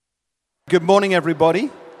Good morning, everybody.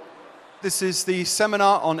 This is the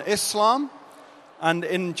seminar on Islam, and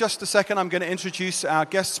in just a second I'm going to introduce our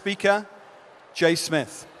guest speaker, Jay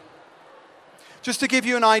Smith. Just to give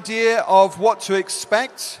you an idea of what to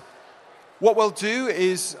expect, what we'll do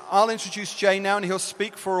is I'll introduce Jay now and he'll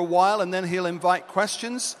speak for a while and then he'll invite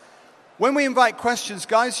questions. When we invite questions,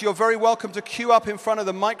 guys, you're very welcome to queue up in front of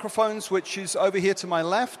the microphones, which is over here to my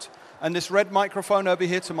left, and this red microphone over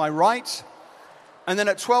here to my right. And then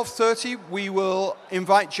at 12:30, we will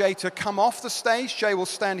invite Jay to come off the stage. Jay will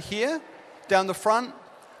stand here, down the front,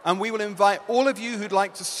 and we will invite all of you who'd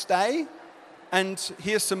like to stay and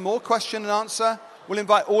hear some more question and answer. We'll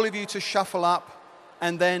invite all of you to shuffle up,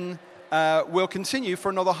 and then we'll continue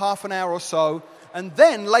for another half an hour or so. And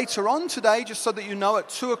then later on today, just so that you know, at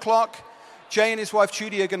 2 o'clock, Jay and his wife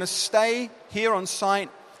Judy are going to stay here on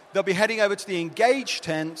site. They'll be heading over to the Engage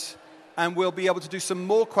tent, and we'll be able to do some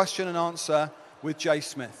more question and answer with Jay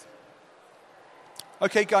Smith.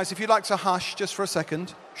 Okay, guys, if you'd like to hush just for a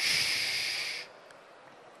second. Shh.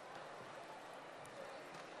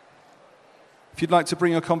 If you'd like to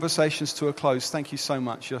bring your conversations to a close, thank you so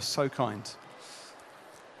much. You're so kind.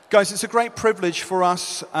 Guys, it's a great privilege for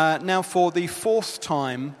us now for the fourth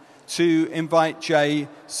time to invite Jay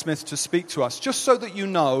Smith to speak to us. Just so that you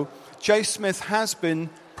know, Jay Smith has been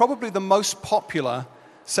probably the most popular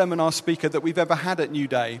seminar speaker that we've ever had at New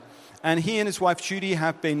Day. And he and his wife Judy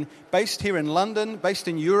have been based here in London, based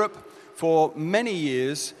in Europe for many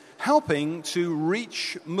years, helping to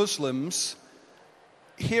reach Muslims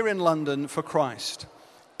here in London for Christ.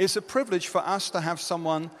 It's a privilege for us to have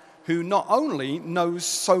someone who not only knows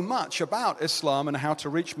so much about Islam and how to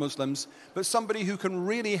reach Muslims, but somebody who can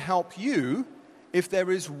really help you if there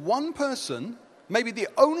is one person, maybe the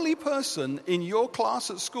only person in your class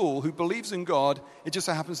at school who believes in God. It just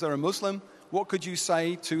so happens they're a Muslim. What could you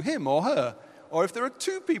say to him or her? Or if there are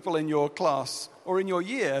two people in your class or in your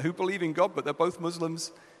year who believe in God but they're both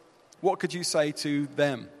Muslims, what could you say to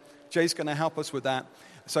them? Jay's going to help us with that.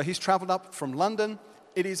 So he's traveled up from London.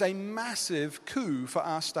 It is a massive coup for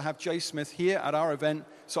us to have Jay Smith here at our event.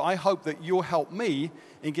 So I hope that you'll help me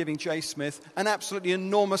in giving Jay Smith an absolutely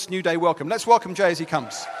enormous New Day welcome. Let's welcome Jay as he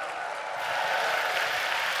comes.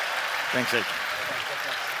 Thanks, Ed.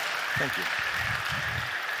 Thank you.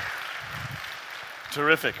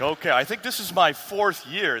 Terrific. Okay, I think this is my fourth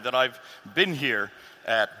year that I've been here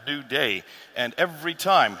at New Day, and every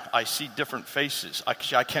time I see different faces.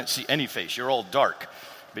 Actually, I can't see any face. You're all dark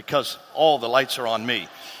because all the lights are on me.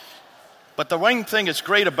 But the one thing that's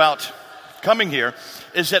great about coming here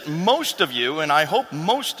is that most of you, and I hope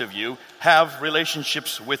most of you, have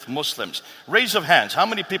relationships with Muslims. Raise of hands. How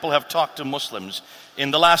many people have talked to Muslims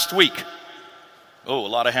in the last week? Oh, a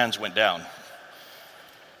lot of hands went down.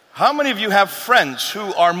 How many of you have friends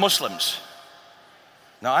who are Muslims?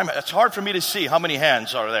 Now, it's hard for me to see how many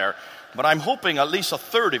hands are there, but I'm hoping at least a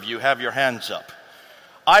third of you have your hands up.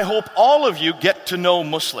 I hope all of you get to know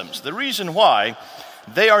Muslims. The reason why,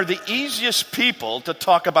 they are the easiest people to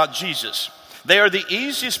talk about Jesus. They are the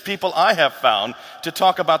easiest people I have found to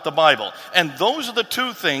talk about the Bible. And those are the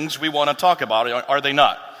two things we want to talk about, are they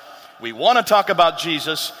not? We want to talk about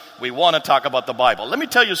Jesus. We want to talk about the Bible. Let me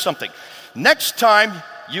tell you something. Next time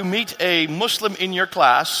you meet a Muslim in your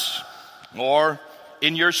class or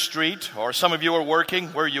in your street, or some of you are working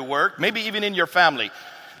where you work, maybe even in your family,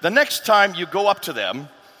 the next time you go up to them,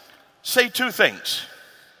 say two things.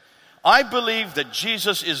 I believe that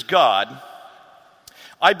Jesus is God.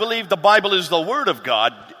 I believe the Bible is the Word of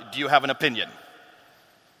God. Do you have an opinion?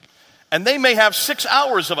 And they may have 6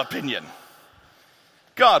 hours of opinion.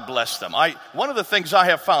 God bless them. One of the things I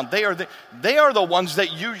have found, they are the ones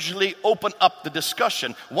that usually open up the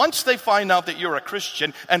discussion. Once they find out that you're a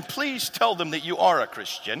Christian, and please tell them that you are a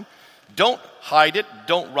Christian. Don't hide it.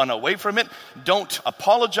 Don't run away from it. Don't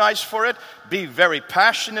apologize for it. Be very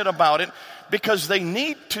passionate about it, because they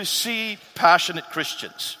need to see passionate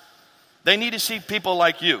Christians. They need to see people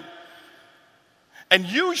like you. And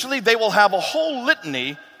usually they will have a whole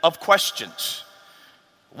litany of questions,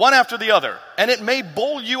 one after the other, and it may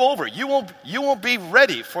bowl you over. You won't be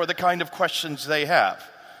ready for the kind of questions they have.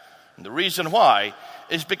 And the reason why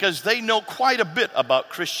is because they know quite a bit about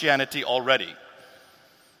Christianity already.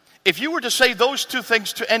 If you were to say those two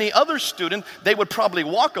things to any other student, they would probably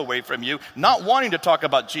walk away from you, not wanting to talk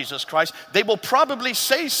about Jesus Christ. They will probably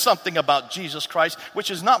say something about Jesus Christ, which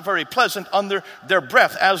is not very pleasant under their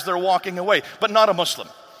breath as they're walking away. But not a Muslim.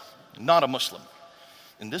 Not a Muslim.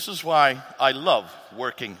 And this is why I love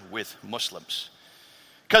working with Muslims,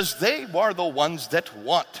 because they are the ones that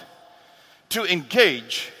want to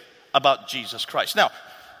engage about Jesus Christ. Now,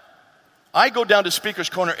 I go down to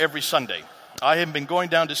Speaker's Corner every Sunday. I have been going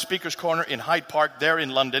down to Speaker's Corner in Hyde Park there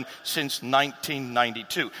in London since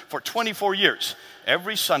 1992. For 24 years,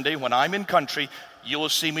 every Sunday when I'm in country, you will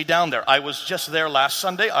see me down there. I was just there last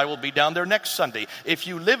Sunday. I will be down there next Sunday. If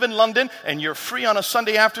you live in London and you're free on a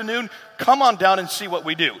Sunday afternoon, come on down and see what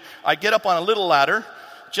we do. I get up on a little ladder,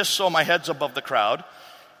 just so my head's above the crowd,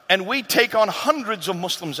 and we take on hundreds of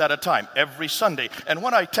Muslims at a time every Sunday. And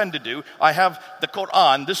what I tend to do, I have the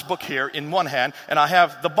Quran, this book here, in one hand, and I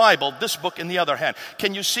have the Bible, this book, in the other hand.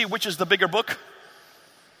 Can you see which is the bigger book?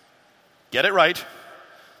 Get it right.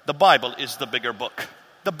 The Bible is the bigger book,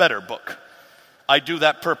 the better book. I do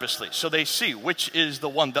that purposely, so they see which is the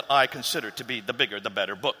one that I consider to be the bigger, the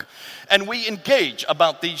better book. And we engage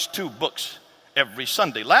about these two books every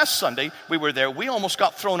Sunday. Last Sunday, we were there. We almost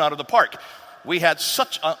got thrown out of the park. We had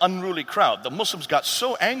such an unruly crowd. The Muslims got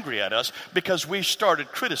so angry at us because we started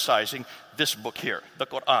criticizing this book here, the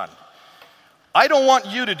Quran. I don't want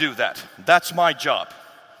you to do that. That's my job.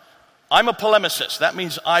 I'm a polemicist. That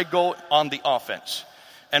means I go on the offense.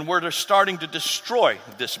 And we're starting to destroy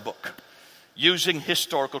this book using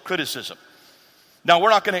historical criticism. Now,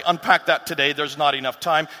 we're not going to unpack that today. There's not enough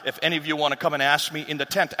time. If any of you want to come and ask me in the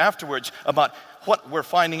tent afterwards about what we're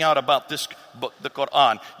finding out about this book, the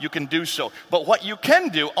Quran, you can do so. But what you can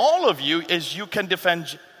do, all of you, is you can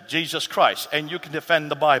defend Jesus Christ and you can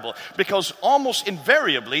defend the Bible. Because almost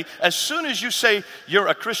invariably, as soon as you say you're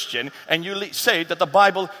a Christian and you say that the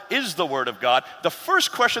Bible is the Word of God, the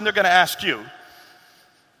first question they're going to ask you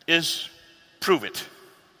is, prove it.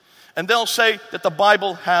 And they'll say that the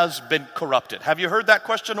Bible has been corrupted. Have you heard that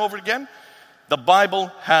question over again? The Bible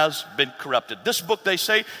has been corrupted. This book, they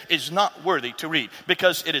say, is not worthy to read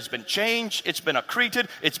because it has been changed, it's been accreted,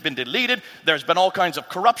 it's been deleted, there's been all kinds of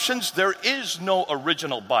corruptions. There is no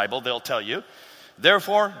original Bible, they'll tell you.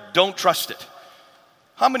 Therefore, don't trust it.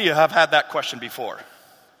 How many of you have had that question before?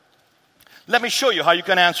 Let me show you how you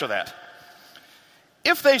can answer that.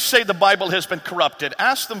 If they say the Bible has been corrupted,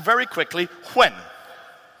 ask them very quickly, when?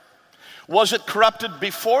 Was it corrupted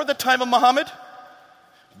before the time of Muhammad?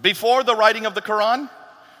 Before the writing of the Quran?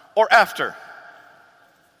 Or after?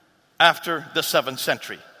 After the 7th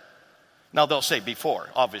century. Now they'll say before,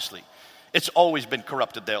 obviously. It's always been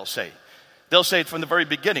corrupted, they'll say. They'll say from the very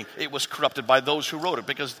beginning it was corrupted by those who wrote it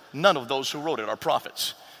because none of those who wrote it are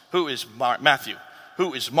prophets. Who is Matthew?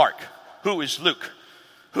 Who is Mark? Who is Luke?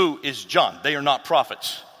 Who is John? They are not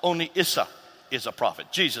prophets. Only Isa is a prophet.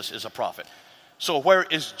 Jesus is a prophet. So where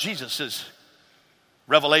is Jesus'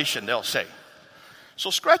 revelation, they'll say. So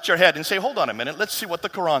scratch your head and say, hold on a minute, let's see what the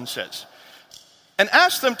Quran says. And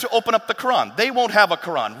ask them to open up the Quran. They won't have a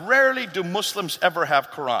Quran. Rarely do Muslims ever have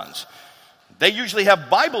Qurans. They usually have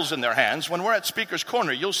Bibles in their hands. When we're at Speaker's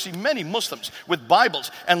Corner, you'll see many Muslims with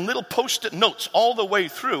Bibles and little post-it notes all the way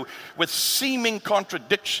through with seeming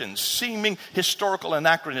contradictions, seeming historical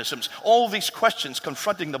anachronisms, all these questions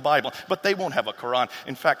confronting the Bible, but they won't have a Quran.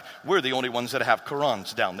 In fact, we're the only ones that have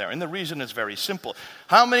Qurans down there. And the reason is very simple.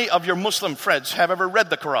 How many of your Muslim friends have ever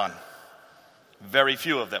read the Quran? Very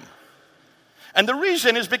few of them. And the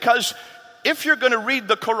reason is because if you're going to read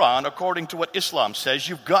the Quran according to what Islam says,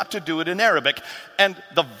 you've got to do it in Arabic. And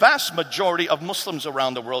the vast majority of Muslims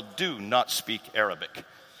around the world do not speak Arabic.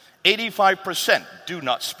 85% do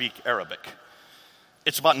not speak Arabic.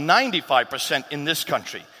 It's about 95% in this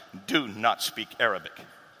country do not speak Arabic.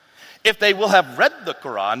 If they will have read the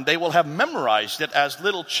Quran, they will have memorized it as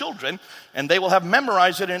little children, and they will have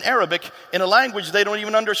memorized it in Arabic in a language they don't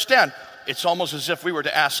even understand. It's almost as if we were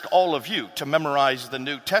to ask all of you to memorize the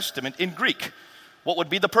New Testament in Greek. What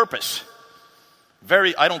would be the purpose?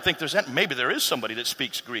 I don't think maybe there is somebody that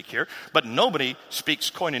speaks Greek here, but nobody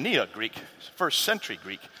speaks Koinonia Greek, first century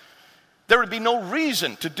Greek. There would be no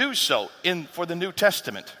reason to do so for the New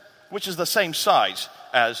Testament, which is the same size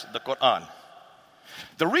as the Quran.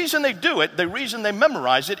 The reason they do it, the reason they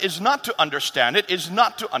memorize it is not to understand it, is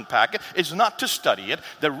not to unpack it, is not to study it.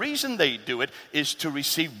 The reason they do it is to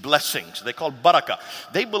receive blessings. They call barakah.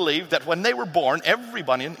 They believe that when they were born,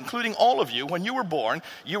 everybody, including all of you, when you were born,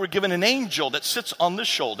 you were given an angel that sits on this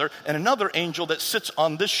shoulder and another angel that sits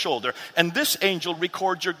on this shoulder. And this angel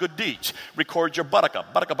records your good deeds, records your barakah.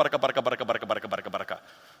 Barakah, barakah, barakah, barakah, barakah, barakah, barakah, barakah.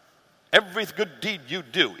 Every good deed you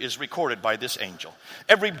do is recorded by this angel.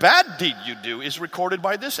 Every bad deed you do is recorded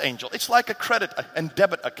by this angel. It's like a credit and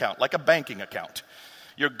debit account, like a banking account.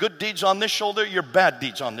 Your good deeds on this shoulder, your bad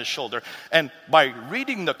deeds on this shoulder. And by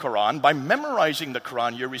reading the Quran, by memorizing the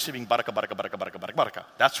Quran, you're receiving barakah, barakah, barakah, barakah, barakah, barakah.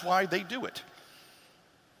 That's why they do it.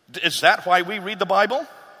 Is that why we read the Bible?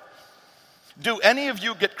 Do any of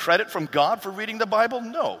you get credit from God for reading the Bible?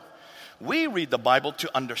 No. We read the Bible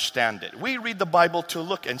to understand it. We read the Bible to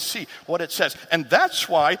look and see what it says. And that's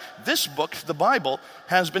why this book, the Bible,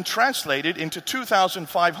 has been translated into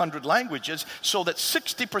 2,500 languages so that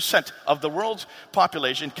 60% of the world's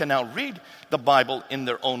population can now read the Bible in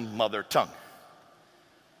their own mother tongue.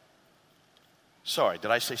 Sorry,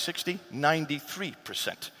 did I say 60?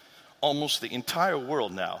 93%. Almost the entire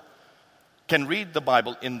world now can read the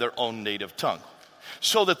Bible in their own native tongue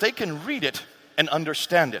so that they can read it and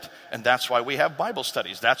understand it. And that's why we have Bible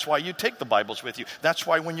studies. That's why you take the Bibles with you. That's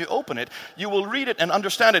why when you open it, you will read it and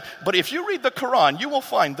understand it. But if you read the Quran, you will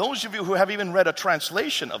find, those of you who have even read a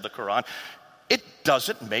translation of the Quran, it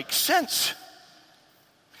doesn't make sense.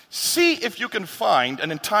 See if you can find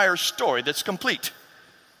an entire story that's complete.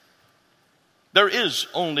 There is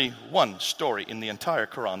only one story in the entire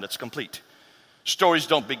Quran that's complete. Stories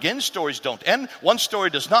don't begin, stories don't end. One story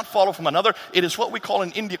does not follow from another. It is what we call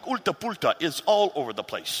in India ulta pulta. It's all over the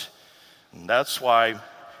place. And that's why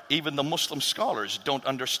even the Muslim scholars don't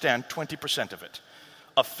understand 20% of it.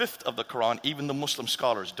 A fifth of the Quran, even the Muslim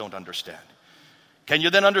scholars don't understand. Can you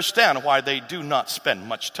then understand why they do not spend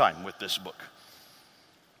much time with this book?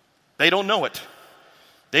 They don't know it.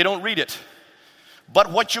 They don't read it. But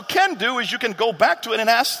what you can do is you can go back to it and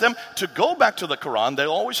ask them to go back to the Quran. They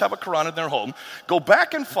always have a Quran in their home. Go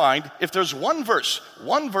back and find if there's one verse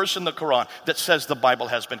in the Quran that says the Bible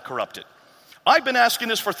has been corrupted. I've been asking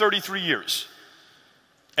this for 33 years.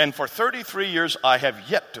 And for 33 years, I have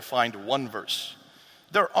yet to find one verse.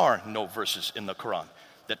 There are no verses in the Quran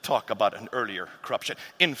that talk about an earlier corruption.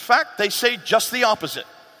 In fact, they say just the opposite.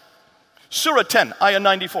 Surah 10, Ayah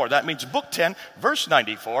 94, that means book 10, verse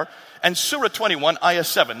 94. And Surah 21, Ayah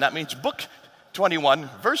 7, that means book 21,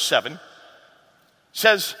 verse 7,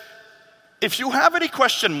 says, if you have any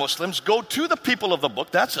question, Muslims, go to the people of the book,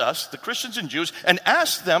 that's us, the Christians and Jews, and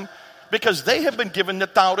ask them, because they have been given the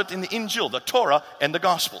Tawrat and the Injil, the Torah and the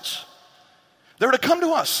Gospels. They're to come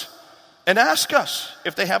to us and ask us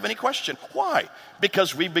if they have any question. Why?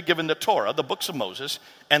 Because we've been given the Torah, the books of Moses,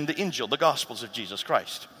 and the Injil, the Gospels of Jesus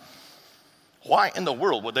Christ. Why in the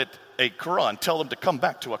world would a Quran tell them to come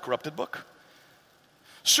back to a corrupted book?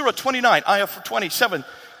 Surah 29, Ayah 27,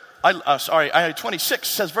 Ayah 26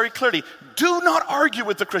 says very clearly, do not argue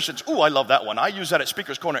with the Christians. Ooh, I love that one. I use that at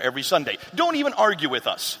Speaker's Corner every Sunday. Don't even argue with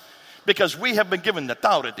us, because we have been given the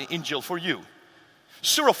Tawrat, the Injil for you.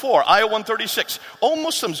 Surah 4, Ayah 136, O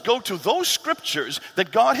Muslims, go to those scriptures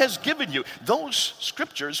that God has given you. Those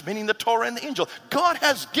scriptures, meaning the Torah and the Injil. God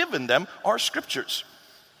has given them our scriptures.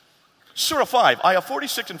 Surah 5, Ayah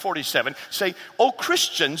 46 and 47 say, O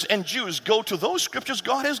Christians and Jews, go to those scriptures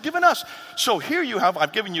God has given us. So here you have,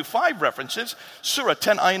 I've given you 5 references. Surah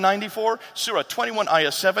 10, Ayah 94, Surah 21,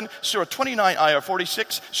 Ayah 7, Surah 29, Ayah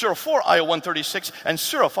 46, Surah 4, Ayah 136, and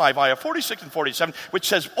Surah 5, Ayah 46 and 47, which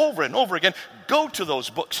says over and over again, go to those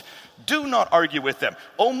books. Do not argue with them.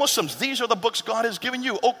 O Muslims, these are the books God has given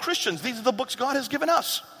you. O Christians, these are the books God has given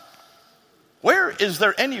us. Where is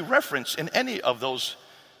there any reference in any of those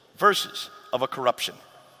verses of a corruption?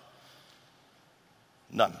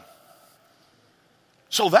 None.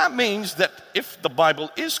 So that means that if the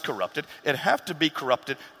Bible is corrupted, it have to be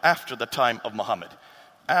corrupted after the time of Muhammad,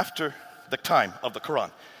 after the time of the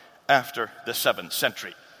Quran, after the 7th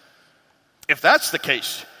century. If that's the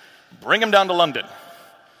case, bring them down to London,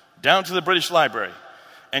 down to the British Library,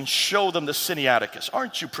 and show them the Sinaiticus.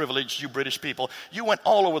 Aren't you privileged, you British people? You went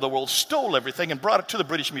all over the world, stole everything, and brought it to the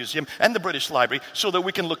British Museum and the British Library so that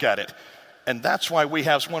we can look at it. And that's why we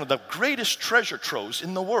have one of the greatest treasure troves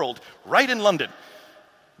in the world, right in London.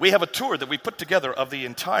 We have a tour that we put together of the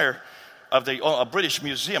entire of the British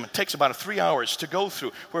Museum. It takes about 3 hours to go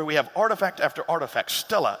through, where we have artifact after artifact,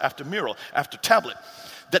 stela after mural after tablet,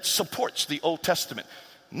 that supports the Old Testament.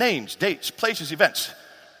 Names, dates, places, events,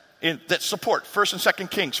 that support 1st and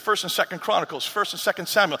 2nd Kings, 1st and 2nd Chronicles, 1st and 2nd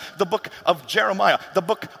Samuel, the book of Jeremiah, the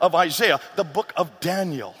book of Isaiah, the book of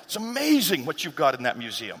Daniel. It's amazing what you've got in that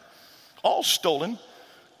museum. All stolen,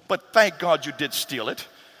 but thank God you did steal it,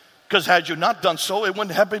 because had you not done so, it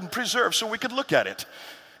wouldn't have been preserved so we could look at it.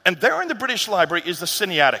 And there in the British Library is the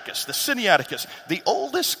Sinaiticus. The Sinaiticus, the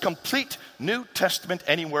oldest complete New Testament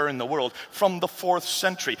anywhere in the world, from the 4th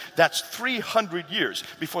century. That's 300 years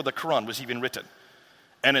before the Quran was even written.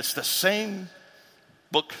 And it's the same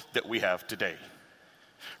book that we have today.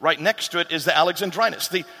 Right next to it is the Alexandrinus,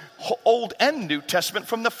 the Old and New Testament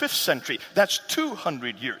from the 5th century. That's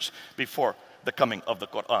 200 years before the coming of the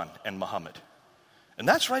Quran and Muhammad. And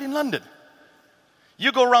that's right in London.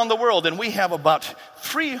 You go around the world and we have about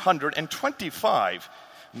 325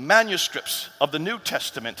 manuscripts of the New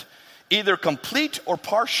Testament, either complete or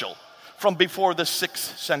partial, from before the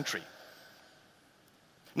 6th century.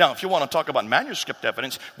 Now, if you want to talk about manuscript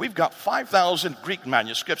evidence, we've got 5,000 Greek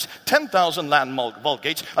manuscripts, 10,000 Latin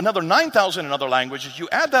Vulgates, another 9,000 in other languages. You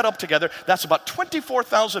add that up together, that's about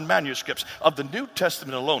 24,000 manuscripts of the New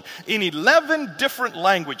Testament alone in 11 different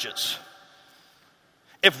languages.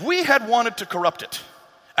 If we had wanted to corrupt it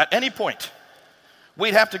at any point,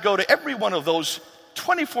 we'd have to go to every one of those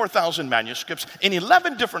 24,000 manuscripts in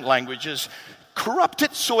 11 different languages, corrupt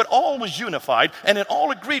it so it all was unified and it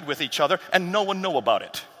all agreed with each other and no one knew about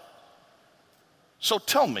it. So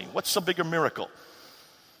tell me, what's the bigger miracle?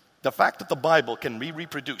 The fact that the Bible can be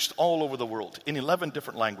reproduced all over the world in 11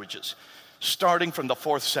 different languages, starting from the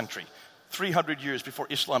 4th century, 300 years before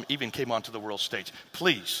Islam even came onto the world stage.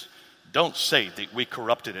 Please, don't say that we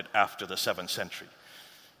corrupted it after the 7th century.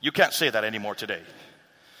 You can't say that anymore today.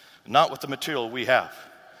 Not with the material we have,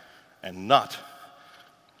 and not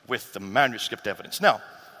with the manuscript evidence. Now,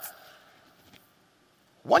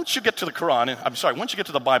 once you get to the Quran, once you get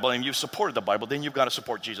to the Bible and you've supported the Bible, then you've got to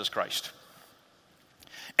support Jesus Christ.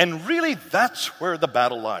 And really, that's where the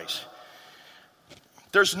battle lies.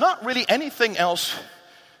 There's not really anything else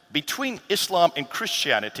between Islam and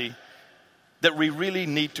Christianity that we really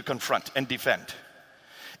need to confront and defend.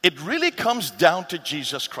 It really comes down to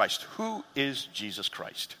Jesus Christ. Who is Jesus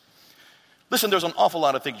Christ? Listen, there's an awful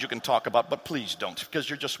lot of things you can talk about, but please don't, because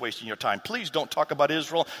you're just wasting your time. Please don't talk about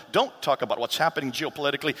Israel. Don't talk about what's happening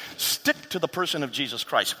geopolitically. Stick to the person of Jesus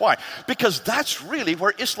Christ. Why? Because that's really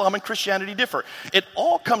where Islam and Christianity differ. It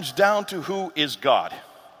all comes down to who is God.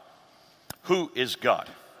 Who is God?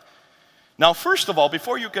 Now, first of all,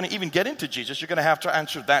 before you're going to even get into Jesus, you're going to have to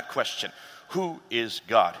answer that question. Who is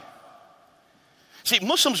God? See,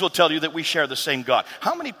 Muslims will tell you that we share the same God.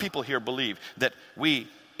 How many people here believe that we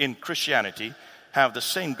in Christianity have the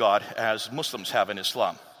same God as Muslims have in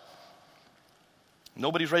Islam?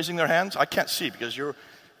 Nobody's raising their hands? I can't see because you're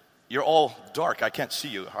all dark. I can't see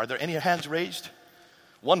you. Are there any hands raised?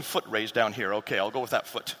 One foot raised down here. Okay, I'll go with that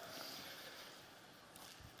foot.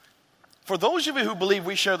 For those of you who believe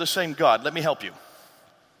we share the same God, let me help you.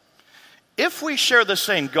 If we share the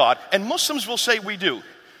same God, and Muslims will say we do,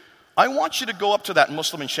 I want you to go up to that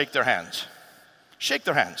Muslim and shake their hands. Shake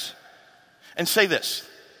their hands. And say this: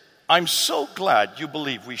 I'm so glad you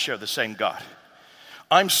believe we share the same God.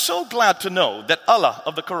 I'm so glad to know that Allah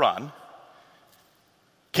of the Quran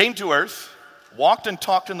came to earth, walked and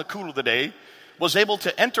talked in the cool of the day, was able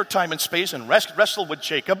to enter time and space and wrestle with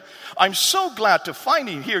Jacob. I'm so glad to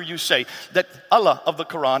finally hear you say that Allah of the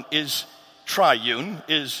Quran is triune,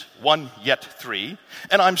 is one yet three.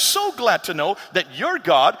 And I'm so glad to know that your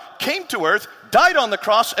God came to earth, died on the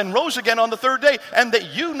cross, and rose again on the third day, and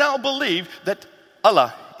that you now believe that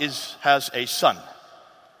Allah has a son.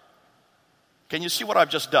 Can you see what I've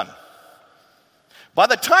just done? By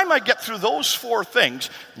the time I get through those four things,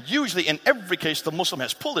 usually in every case the Muslim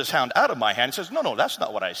has pulled his hand out of my hand and says, no, that's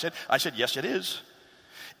not what I said. I said, yes, it is.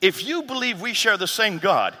 If you believe we share the same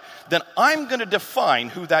God, then I'm going to define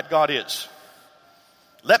who that God is.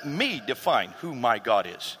 Let me define who my God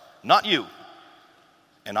is, not you.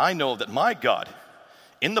 And I know that my God,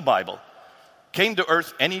 in the Bible, came to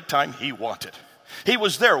earth anytime he wanted. He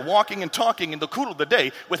was there walking and talking in the cool of the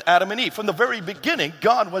day with Adam and Eve. From the very beginning,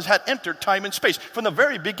 God had entered time and space. From the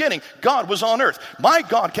very beginning, God was on earth. My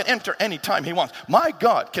God can enter any time he wants. My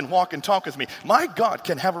God can walk and talk with me. My God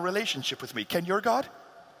can have a relationship with me. Can your God?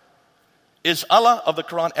 Is Allah of the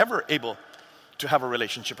Quran ever able to have a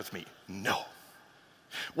relationship with me? No.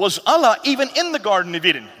 Was Allah even in the Garden of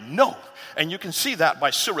Eden? No. And you can see that by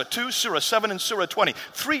Surah 2, Surah 7, and Surah 20.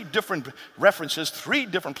 3 different references, 3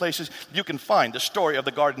 different places you can find the story of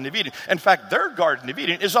the Garden of Eden. In fact, their Garden of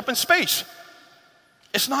Eden is up in space.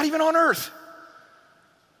 It's not even on earth.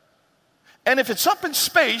 And if it's up in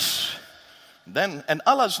space, and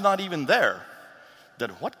Allah's not even there, then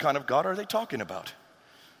what kind of God are they talking about?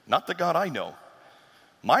 Not the God I know.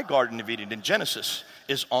 My Garden of Eden in Genesis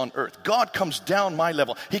is on earth. God comes down my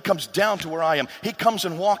level. He comes down to where I am. He comes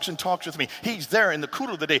and walks and talks with me. He's there in the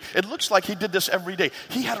cool of the day. It looks like he did this every day.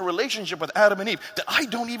 He had a relationship with Adam and Eve that I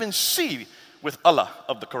don't even see with Allah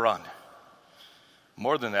of the Quran.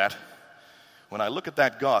 More than that, when I look at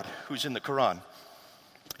that God who's in the Quran,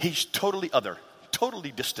 he's totally other,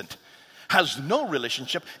 totally distant, has no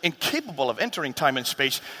relationship, incapable of entering time and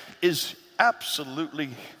space, is absolutely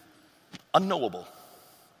unknowable.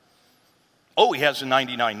 Oh, he has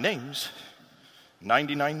 99 names.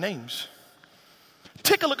 99 names.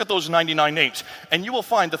 Take a look at those 99 names, and you will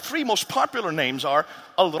find the 3 most popular names are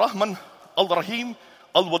Al-Rahman, Al-Rahim,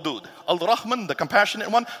 Al-Wadud. Al-Rahman, the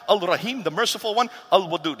compassionate one. Al-Rahim, the merciful one.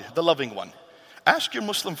 Al-Wadud, the loving one. Ask your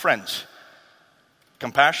Muslim friends.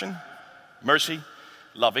 Compassion, mercy,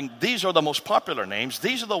 loving. These are the most popular names.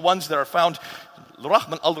 These are the ones that are found.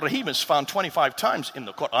 Rahman al-Rahim is found 25 times in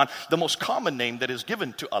the Quran. The most common name that is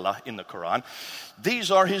given to Allah in the Quran.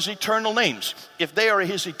 These are his eternal names. If they are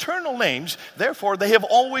his eternal names, therefore they have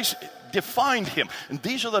always defined him. And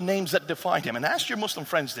these are the names that define him. And ask your Muslim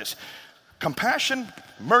friends this. Compassion,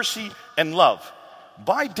 mercy, and love.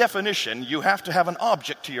 By definition, you have to have an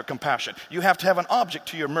object to your compassion. You have to have an object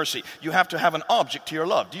to your mercy. You have to have an object to your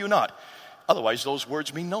love. Do you not? Otherwise, those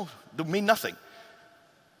words mean nothing.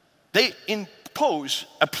 They impose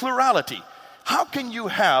a plurality. How can you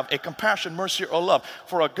have a compassion, mercy, or love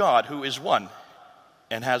for a God who is one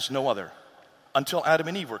and has no other? Until Adam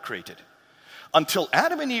and Eve were created. Until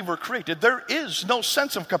Adam and Eve were created, there is no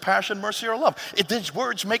sense of compassion, mercy, or love. These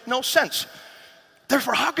words make no sense.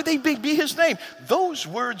 Therefore, how could they be his name? Those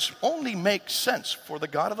words only make sense for the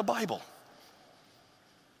God of the Bible.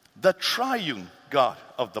 The triune God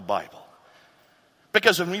of the Bible.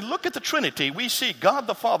 Because when we look at the Trinity, we see God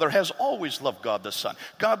the Father has always loved God the Son.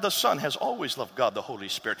 God the Son has always loved God the Holy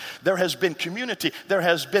Spirit. There has been community. There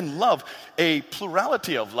has been love, a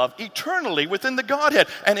plurality of love eternally within the Godhead.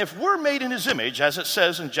 And if we're made in his image, as it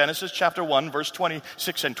says in Genesis chapter 1, verse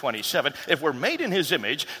 26 and 27, if we're made in his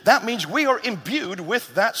image, that means we are imbued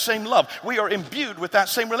with that same love. We are imbued with that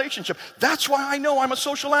same relationship. That's why I know I'm a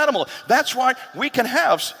social animal. That's why we can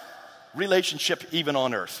have relationship even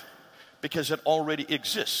on earth. Because it already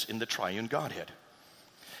exists in the triune Godhead.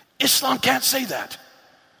 Islam can't say that.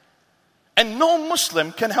 And no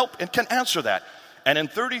Muslim can help and can answer that. And in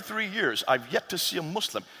 33 years, I've yet to see a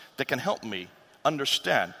Muslim that can help me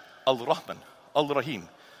understand Al-Rahman, Al-Rahim,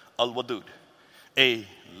 Al-Wadud. A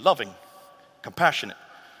loving, compassionate,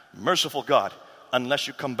 merciful God, unless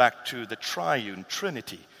you come back to the triune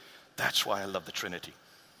Trinity. That's why I love the Trinity.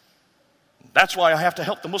 That's why I have to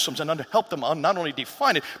help the Muslims and help them not only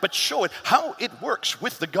define it, but show it how it works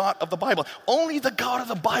with the God of the Bible. Only the God of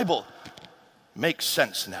the Bible makes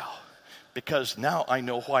sense now. Because now I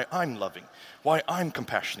know why I'm loving, why I'm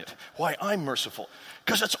compassionate, why I'm merciful.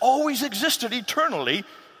 Because it's always existed eternally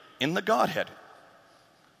in the Godhead,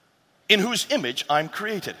 in whose image I'm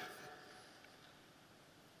created.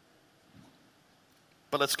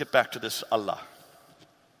 But let's get back to this Allah.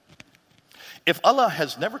 If Allah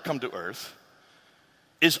has never come to earth,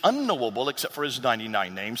 is unknowable except for his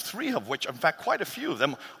 99 names, 3 of which, in fact, quite a few of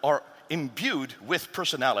them are imbued with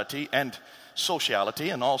personality and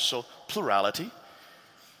sociality and also plurality,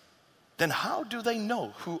 then how do they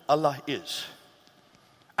know who Allah is?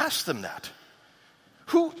 Ask them that.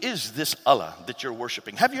 Who is this Allah that you're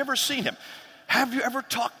worshiping? Have you ever seen him? Have you ever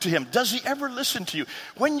talked to him? Does he ever listen to you?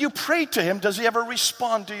 When you pray to him, does he ever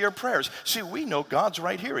respond to your prayers? See, we know God's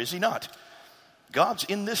right here, is he not? God's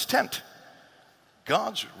in this tent.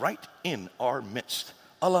 God's right in our midst.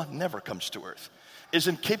 Allah never comes to earth, is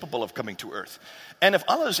incapable of coming to earth. And if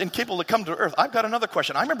Allah is incapable to come to earth, I've got another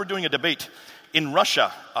question. I remember doing a debate in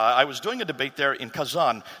Russia. I was doing a debate there in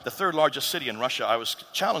Kazan, the 3rd largest city in Russia. I was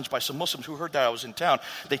challenged by some Muslims who heard that I was in town.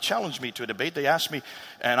 They challenged me to a debate. They asked me,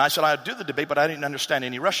 and I said I'd do the debate, but I didn't understand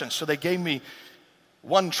any Russian. So they gave me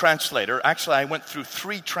one translator. Actually, I went through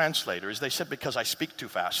 3 translators. They said because I speak too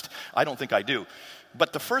fast. I don't think I do.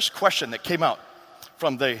 But the first question that came out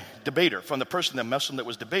from the debater, from the person, the Muslim that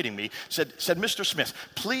was debating me, said, Mr. Smith,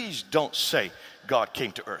 please don't say God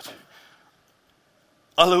came to earth.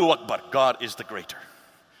 Allahu Akbar, God is the greater.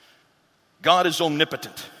 God is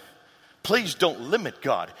omnipotent. Please don't limit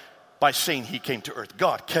God by saying he came to earth.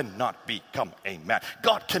 God cannot become a man.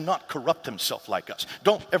 God cannot corrupt himself like us.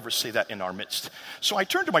 Don't ever say that in our midst. So I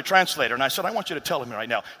turned to my translator and I said, I want you to tell him right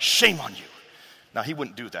now, shame on you. Now he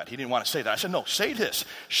wouldn't do that. He didn't want to say that. I said, no, say this.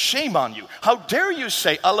 Shame on you. How dare you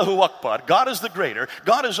say Allahu Akbar, God is the greater,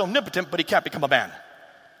 God is omnipotent, but he can't become a man.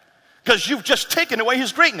 Because you've just taken away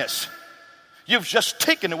his greatness. You've just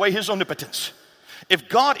taken away his omnipotence. If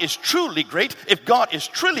God is truly great, if God is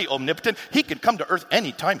truly omnipotent, he can come to earth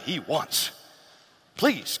anytime he wants.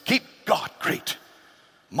 Please keep God great.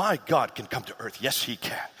 My God can come to earth. Yes, he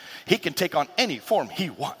can. He can take on any form he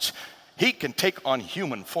wants. He can take on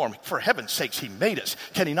human form. For heaven's sakes, he made us.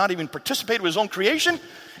 Can he not even participate with his own creation?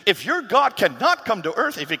 If your God cannot come to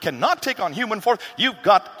earth, if he cannot take on human form, you've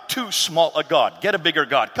got too small a God. Get a bigger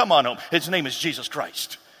God. Come on home. His name is Jesus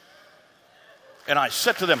Christ. And I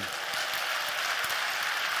said to them,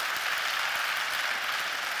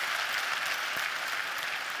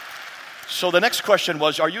 so the next question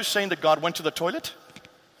was, are you saying that God went to the toilet?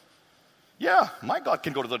 Yeah, my God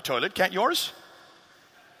can go to the toilet. Can't yours?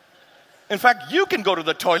 In fact, you can go to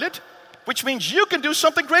the toilet, which means you can do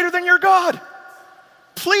something greater than your God.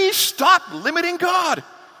 Please stop limiting God.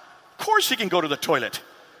 Of course he can go to the toilet.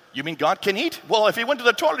 You mean God can eat? Well, if he went to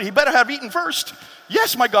the toilet, he better have eaten first.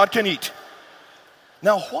 Yes, my God can eat.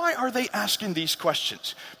 Now, why are they asking these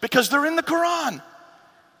questions? Because they're in the Quran.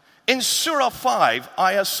 In Surah 5,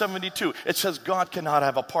 Ayah 72, it says God cannot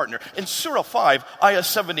have a partner. In Surah 5, Ayah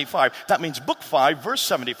 75, that means book 5, verse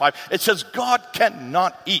 75, it says God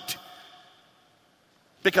cannot eat.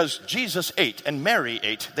 Because Jesus ate and Mary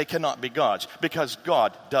ate, they cannot be gods. Because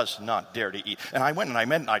God does not dare to eat. And I went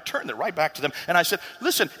and I turned it right back to them. And I said,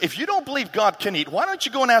 listen, if you don't believe God can eat, why don't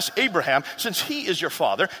you go and ask Abraham, since he is your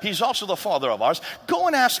father, he's also the father of ours. Go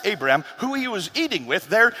and ask Abraham who he was eating with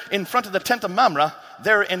there in front of the tent of Mamre,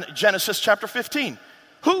 there in Genesis chapter 15.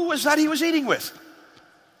 Who was that he was eating with?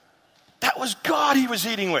 That was God he was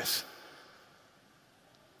eating with.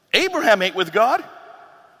 Abraham ate with God.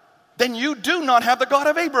 Then you do not have the God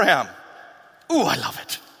of Abraham. Ooh, I love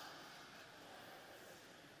it.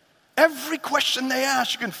 Every question they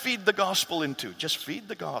ask, you can feed the gospel into. Just feed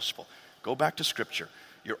the gospel. Go back to Scripture.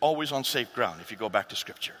 You're always on safe ground if you go back to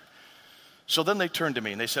Scripture. So then they turned to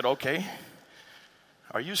me and they said, okay,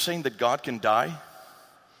 are you saying that God can die?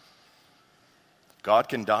 God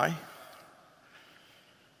can die?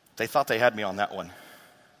 They thought they had me on that one.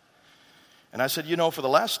 And I said, you know, for the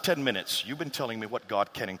last 10 minutes, you've been telling me what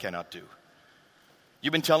God can and cannot do.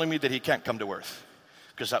 You've been telling me that he can't come to earth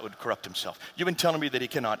because that would corrupt himself. You've been telling me that he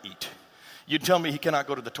cannot eat. You tell me he cannot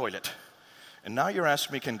go to the toilet. And now you're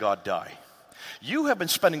asking me, can God die? You have been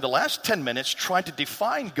spending the last 10 minutes trying to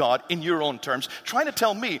define God in your own terms, trying to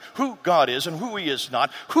tell me who God is and who he is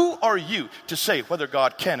not. Who are you to say whether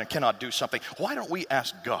God can and cannot do something? Why don't we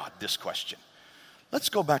ask God this question? Let's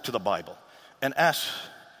go back to the Bible and ask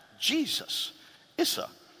Jesus, Isa,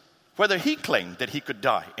 whether he claimed that he could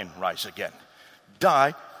die and rise again.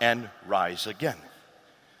 Die and rise again.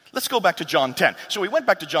 Let's go back to John 10. So we went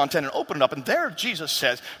back to John 10 and opened it up, and there Jesus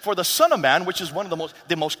says, for the Son of Man, which is one of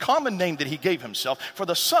the most common name that he gave himself, for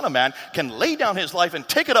the Son of Man can lay down his life and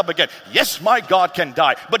take it up again. Yes, my God can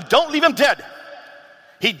die, but don't leave him dead.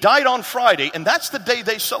 He died on Friday, and that's the day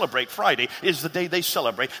they celebrate. Friday is the day they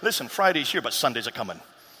celebrate. Listen, Friday's here, but Sundays are coming.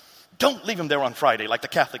 Don't leave him there on Friday like the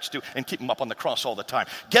Catholics do and keep him up on the cross all the time.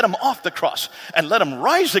 Get him off the cross and let him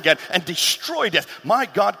rise again and destroy death. My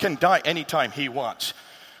God can die anytime he wants.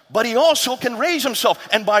 But he also can raise himself.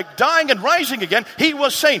 And by dying and rising again, he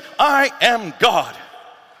was saying, I am God.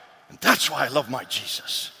 And that's why I love my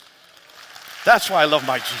Jesus. That's why I love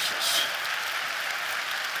my Jesus.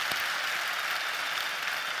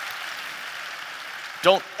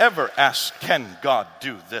 Don't ever ask, can God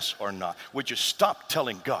do this or not? Would you stop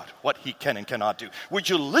telling God what he can and cannot do? Would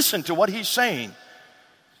you listen to what he's saying?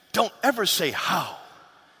 Don't ever say how.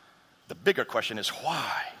 The bigger question is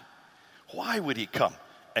why? Why would he come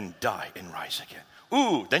and die and rise again?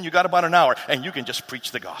 Ooh, then you got about an hour and you can just preach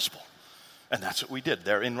the gospel. And that's what we did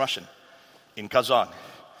there in Russian, in Kazan,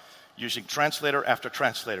 using translator after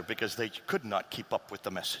translator because they could not keep up with the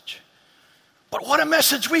message. But what a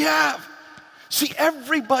message we have! See,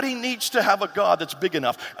 everybody needs to have a God that's big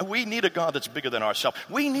enough. And we need a God that's bigger than ourselves.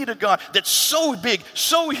 We need a God that's so big,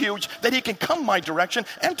 so huge, that he can come my direction,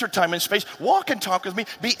 enter time and space, walk and talk with me,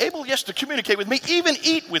 be able, yes, to communicate with me, even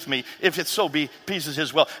eat with me, if it so be pleases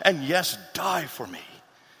his will. And yes, die for me.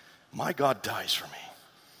 My God dies for me.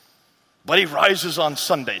 But he rises on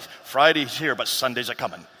Sundays. Friday's here, but Sundays are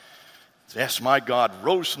coming. Yes, my God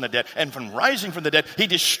rose from the dead, and from rising from the dead, he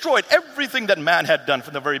destroyed everything that man had done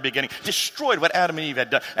from the very beginning, destroyed what Adam and Eve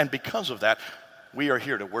had done, and because of that, we are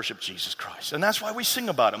here to worship Jesus Christ. And that's why we sing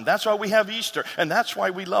about him. That's why we have Easter, and that's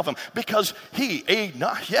why we love him, because he,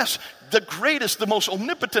 the greatest, the most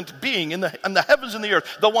omnipotent being in the heavens and the earth,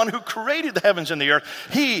 the one who created the heavens and the earth,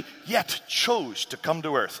 he yet chose to come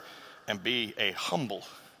to earth and be a humble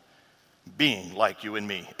being like you and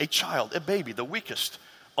me, a child, a baby, the weakest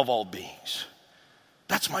of all beings.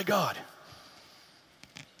 That's my God.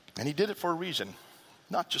 And he did it for a reason.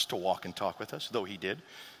 Not just to walk and talk with us, though he did.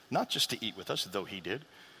 Not just to eat with us, though he did.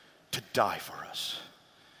 To die for us.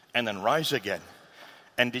 And then rise again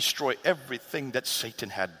and destroy everything that Satan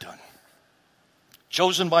had done.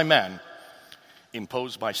 Chosen by man,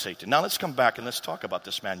 imposed by Satan. Now let's come back and let's talk about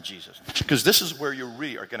this man Jesus. Because this is where you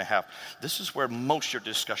really are going to have, this is where most of your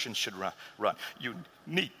discussions should run. You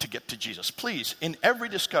need to get to Jesus. Please, in every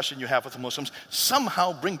discussion you have with the Muslims,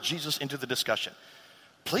 somehow bring Jesus into the discussion.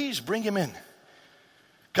 Please bring him in.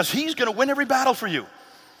 Because he's going to win every battle for you.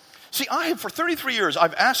 See, for 33 years,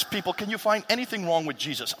 I've asked people, can you find anything wrong with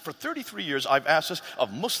Jesus? For 33 years, I've asked this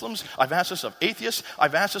of Muslims, I've asked this of atheists,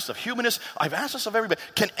 I've asked this of humanists, I've asked this of everybody.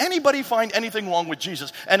 Can anybody find anything wrong with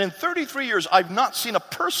Jesus? And in 33 years, I've not seen a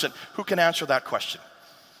person who can answer that question.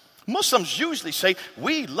 Muslims usually say,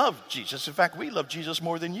 we love Jesus. In fact, we love Jesus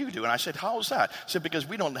more than you do. And I said, how is that? I said, because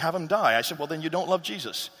we don't have him die. I said, well, then you don't love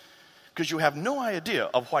Jesus, because you have no idea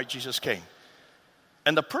of why Jesus came.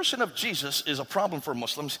 And the person of Jesus is a problem for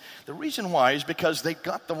Muslims. The reason why is because they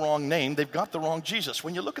got the wrong name. They've got the wrong Jesus.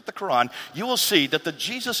 When you look at the Quran, you will see that the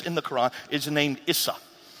Jesus in the Quran is named Isa.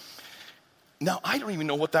 Now, I don't even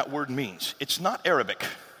know what that word means. It's not Arabic.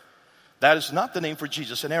 That is not the name for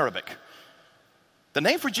Jesus in Arabic. The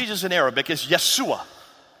name for Jesus in Arabic is Yeshua,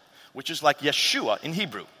 which is like Yeshua in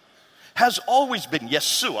Hebrew. Has always been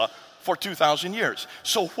Yeshua for 2,000 years.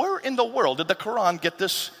 So where in the world did the Quran get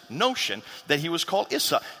this notion that he was called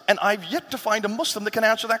Isa? And I've yet to find a Muslim that can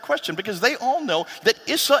answer that question, because they all know that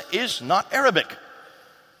Isa is not Arabic.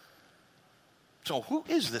 So who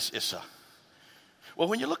is this Isa? Well,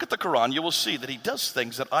 when you look at the Quran, you will see that he does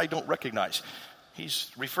things that I don't recognize.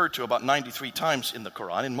 He's referred to about 93 times in the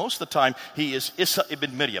Quran, and most of the time he is Isa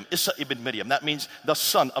ibn Maryam. Isa ibn Maryam. That means the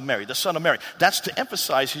son of Mary, the son of Mary. That's to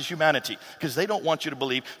emphasize his humanity, because they don't want you to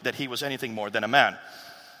believe that he was anything more than a man.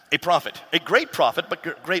 A prophet, a great prophet,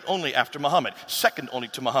 but great only after Muhammad, second only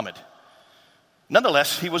to Muhammad.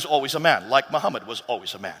 Nonetheless, he was always a man, like Muhammad was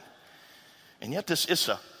always a man. And yet this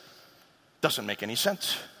Isa doesn't make any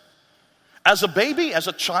sense. As a baby, as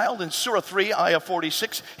a child, in Surah 3, Ayah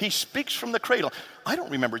 46, he speaks from the cradle. I don't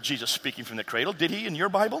remember Jesus speaking from the cradle. Did he in your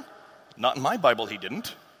Bible? Not in my Bible, he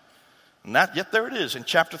didn't. And yet there it is in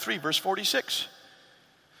chapter 3, verse 46.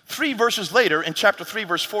 3 verses later, in chapter 3,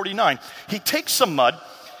 verse 49, he takes some mud,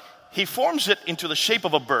 he forms it into the shape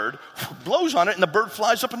of a bird, blows on it, and the bird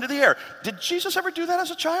flies up into the air. Did Jesus ever do that as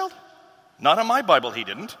a child? Not in my Bible, he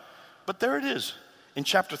didn't. But there it is in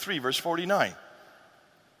chapter 3, verse 49.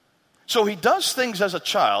 So he does things as a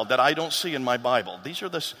child that I don't see in my Bible. These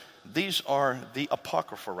are the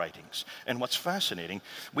Apocrypha writings. And what's fascinating,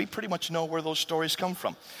 we pretty much know where those stories come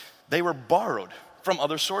from. They were borrowed from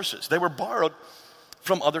other sources. They were borrowed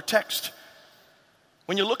from other texts.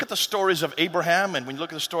 When you look at the stories of Abraham, and when you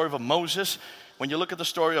look at the story of Moses, when you look at the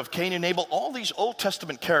story of Cain and Abel, all these Old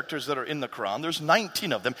Testament characters that are in the Quran, there's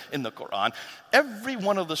 19 of them in the Quran. Every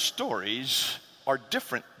one of the stories are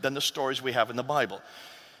different than the stories we have in the Bible.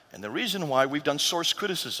 And the reason why, we've done source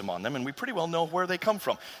criticism on them, and we pretty well know where they come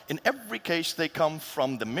from. In every case, they come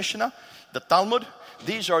from the Mishnah, the Talmud.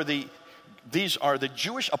 These are the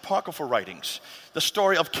Jewish Apocryphal writings. The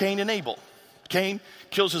story of Cain and Abel. Cain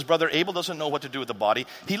kills his brother Abel, doesn't know what to do with the body.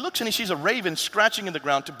 He looks and he sees a raven scratching in the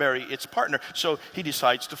ground to bury its partner. So he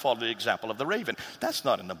decides to follow the example of the raven. That's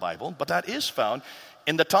not in the Bible, but that is found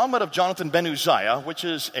in the Talmud of Jonathan ben Uzziah, which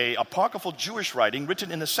is an apocryphal Jewish writing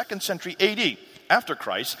written in the 2nd century AD, after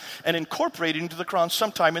Christ, and incorporated into the Quran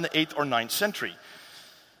sometime in the 8th or 9th century.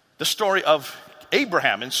 The story of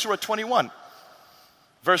Abraham in Surah 21,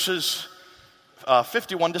 verses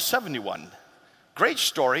 51 to 71. Great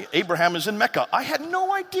story. Abraham is in Mecca. I had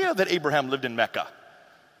no idea that Abraham lived in Mecca.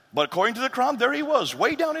 But according to the Quran, there he was,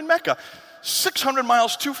 way down in Mecca, 600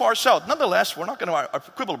 miles too far south. Nonetheless, we're not going to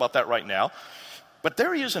quibble about that right now. But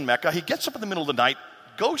there he is in Mecca. He gets up in the middle of the night,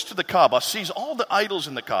 goes to the Kaaba, sees all the idols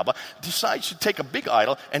in the Kaaba, decides to take a big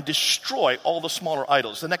idol and destroy all the smaller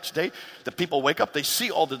idols. The next day, the people wake up, they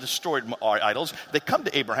see all the destroyed idols. They come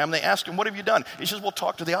to Abraham, they ask him, what have you done? He says, well,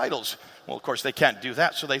 talk to the idols. Well, of course, they can't do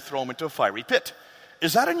that, so they throw him into a fiery pit.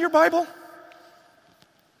 Is that in your Bible?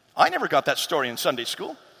 I never got that story in Sunday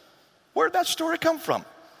school. Where did that story come from?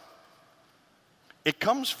 It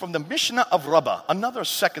comes from the Mishnah of Rabbah, another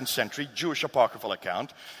 2nd century Jewish apocryphal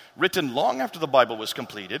account, written long after the Bible was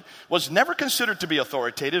completed, was never considered to be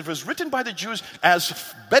authoritative, was written by the Jews as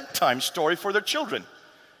a bedtime story for their children.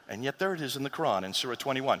 And yet there it is in the Quran, in Surah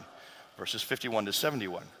 21, verses 51 to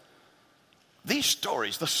 71. These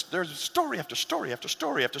stories, there's story after story after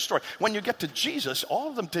story after story. When you get to Jesus, all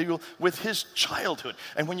of them deal with his childhood.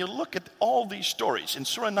 And when you look at all these stories, in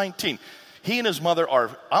Surah 19, he and his mother are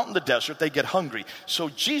out in the desert. They get hungry. So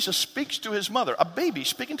Jesus speaks to his mother, a baby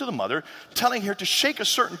speaking to the mother, telling her to shake a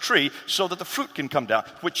certain tree so that the fruit can come down,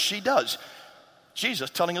 which she does. Jesus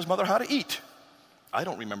telling his mother how to eat. I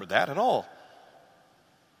don't remember that at all.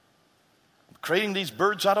 Creating these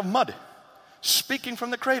birds out of mud. Speaking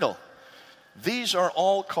from the cradle. These are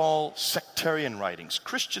all called sectarian writings,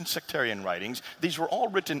 Christian sectarian writings. These were all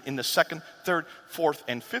written in the 2nd, 3rd, 4th,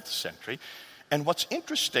 and 5th century. And what's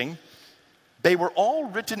interesting, they were all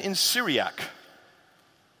written in Syriac.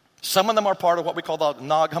 Some of them are part of what we call the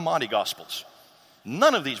Nag Hammadi Gospels.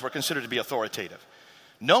 None of these were considered to be authoritative.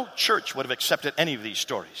 No church would have accepted any of these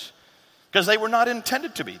stories because they were not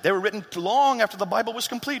intended to be. They were written long after the Bible was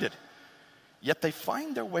completed. Yet they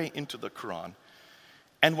find their way into the Quran.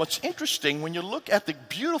 And what's interesting, when you look at the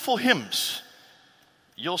beautiful hymns,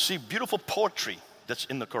 you'll see beautiful poetry that's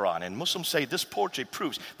in the Quran. And Muslims say this poetry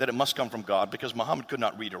proves that it must come from God because Muhammad could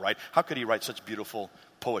not read or write. How could he write such beautiful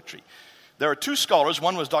poetry? There are two scholars.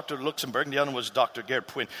 One was Dr. Luxemburg, and the other was Dr. Gerd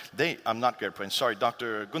Puyn.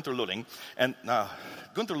 Dr. Gunther Luning. And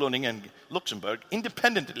Gunther Luning and Luxemburg,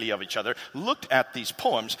 independently of each other, looked at these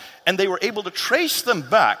poems, and they were able to trace them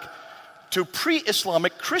back to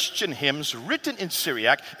pre-Islamic Christian hymns written in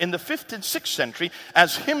Syriac in the 5th and 6th century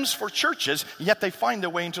as hymns for churches, yet they find their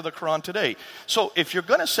way into the Quran today. So if you're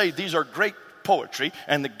going to say these are great poetry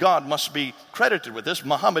and that God must be credited with this,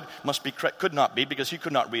 Muhammad could not be because he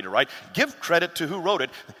could not read or write. Give credit to who wrote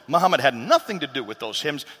it. Muhammad had nothing to do with those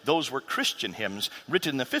hymns. Those were Christian hymns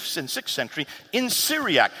written in the 5th and 6th century in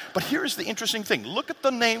Syriac. But here's the interesting thing. Look at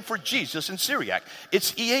the name for Jesus in Syriac.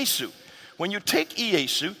 It's Iesu. When you take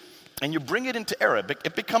Iesu and you bring it into Arabic,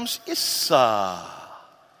 it becomes Issa.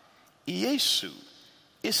 Iesu.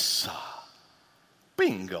 Issa.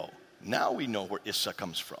 Bingo. Now we know where Issa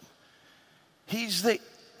comes from. He's the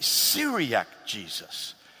Syriac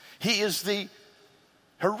Jesus. He is the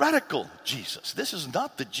heretical Jesus. This is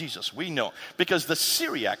not the Jesus we know, because the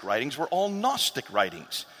Syriac writings were all Gnostic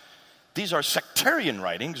writings. These are sectarian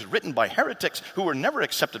writings written by heretics who were never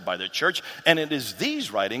accepted by the church, and it is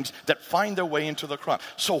these writings that find their way into the Quran.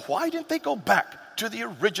 So why didn't they go back to the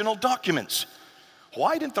original documents?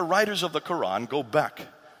 Why didn't the writers of the Quran go back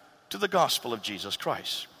to the gospel of Jesus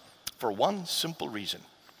Christ? For one simple reason.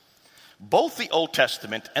 Both the Old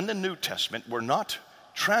Testament and the New Testament were not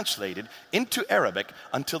translated into Arabic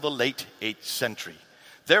until the late 8th century.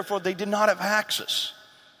 Therefore, they did not have access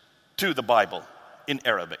to the Bible in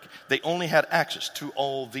Arabic. They only had access to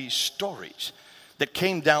all these stories that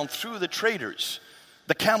came down through the traders,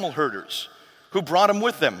 the camel herders, who brought them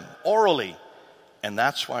with them orally. And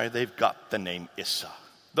that's why they've got the name Issa,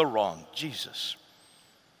 the wrong Jesus.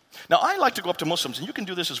 Now, I like to go up to Muslims, and you can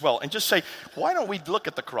do this as well, and just say, why don't we look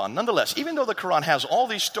at the Quran? Nonetheless, even though the Quran has all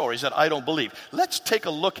these stories that I don't believe, let's take a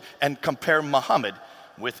look and compare Muhammad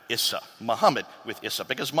with Issa. Muhammad with Issa.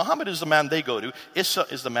 Because Muhammad is the man they go to. Issa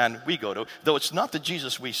is the man we go to. Though it's not the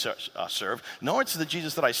Jesus we serve, nor it's the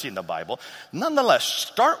Jesus that I see in the Bible. Nonetheless,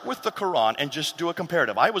 start with the Quran and just do a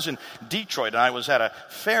comparative. I was in Detroit, and I was at a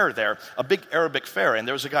fair there, a big Arabic fair, and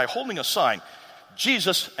there was a guy holding a sign,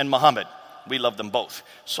 Jesus and Muhammad. We love them both.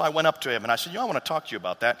 So I went up to him and I said, I want to talk to you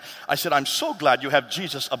about that. I said, I'm so glad you have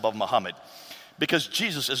Jesus above Muhammad, because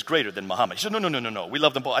Jesus is greater than Muhammad. He said, no. We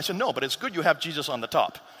love them both. I said, no, but it's good you have Jesus on the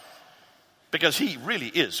top, because he really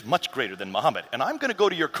is much greater than Muhammad. And I'm going to go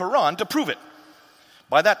to your Quran to prove it.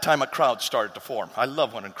 By that time, a crowd started to form. I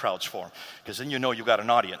love when crowds form, because then you know you've got an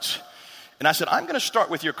audience. And I said, I'm going to start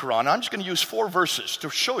with your Quran. I'm just going to use 4 verses to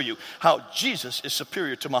show you how Jesus is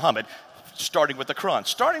superior to Muhammad, starting with the Quran.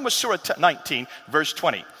 Starting with Surah 19, verse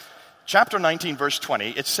 20. Chapter 19, verse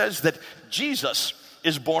 20, it says that Jesus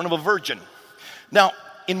is born of a virgin. Now,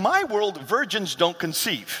 in my world, virgins don't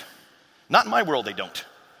conceive. Not in my world, they don't.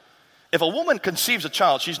 If a woman conceives a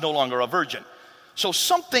child, she's no longer a virgin. So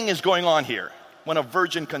something is going on here when a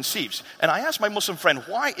virgin conceives. And I asked my Muslim friend,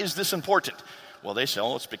 why is this important? Well, they say,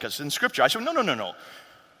 it's because it's in Scripture. I said, no.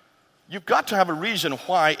 You've got to have a reason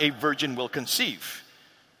why a virgin will conceive.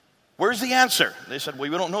 Where's the answer? They said, we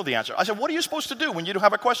don't know the answer. I said, what are you supposed to do when you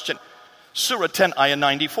have a question? Surah 10, ayah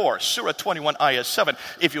 94. Surah 21, ayah 7.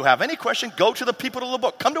 If you have any question, go to the people of the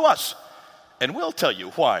book. Come to us, and we'll tell you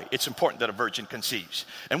why it's important that a virgin conceives.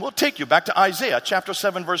 And we'll take you back to Isaiah chapter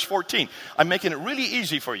 7, verse 14. I'm making it really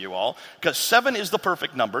easy for you all, because 7 is the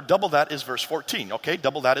perfect number. Double that is verse 14. Okay,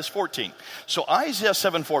 double that is 14. So Isaiah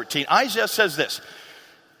 7:14. Isaiah says this.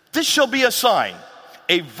 This shall be a sign.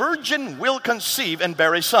 A virgin will conceive and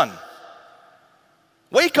bear a son.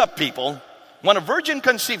 Wake up, people. When a virgin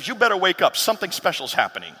conceives, you better wake up. Something special's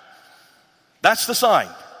happening. That's the sign.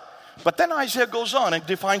 But then Isaiah goes on and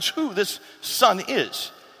defines who this son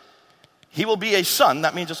is. He will be a son.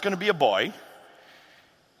 That means it's going to be a boy.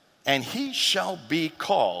 And he shall be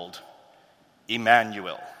called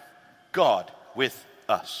Emmanuel, God with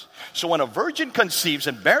us. So when a virgin conceives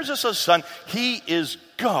and bears us a son, he is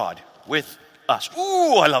God with us.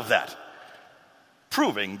 Ooh, I love that.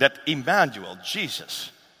 Proving that Emmanuel,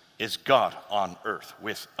 Jesus, is God on earth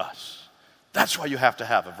with us. That's why you have to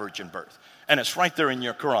have a virgin birth. And it's right there in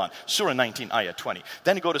your Quran. Surah 19, ayah 20.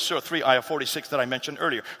 Then you go to Surah 3, ayah 46 that I mentioned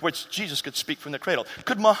earlier, where Jesus could speak from the cradle.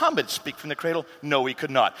 Could Muhammad speak from the cradle? No, he could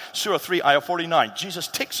not. Surah 3, ayah 49. Jesus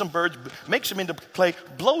takes some birds, makes them into clay,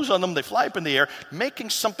 blows on them, they fly up in the air, making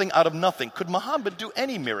something out of nothing. Could Muhammad do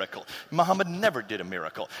any miracle? Muhammad never did a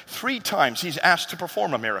miracle. 3 times he's asked to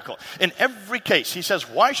perform a miracle. In every case, he says,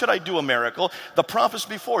 why should I do a miracle? The prophets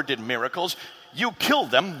before did miracles. You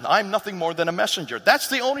killed them. I'm nothing more than a messenger. That's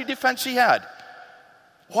the only defense he had.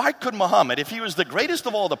 Why could Muhammad, if he was the greatest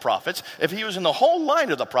of all the prophets, if he was in the whole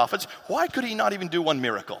line of the prophets, why could he not even do one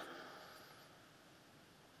miracle?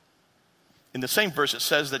 In the same verse, it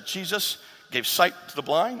says that Jesus gave sight to the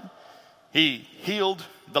blind, he healed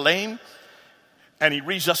the lame, and he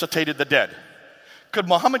resuscitated the dead. Could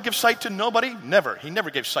Muhammad give sight to nobody? Never. He never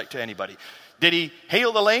gave sight to anybody. Did he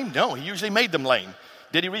heal the lame? No, he usually made them lame.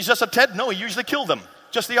 Did he resuscitate? No, he usually killed them.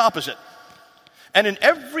 Just the opposite. And in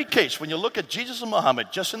every case, when you look at Jesus and Muhammad,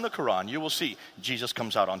 just in the Quran, you will see Jesus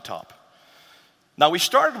comes out on top. Now, we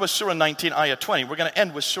started with Surah 19, Ayah 20. We're going to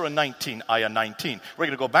end with Surah 19, Ayah 19. We're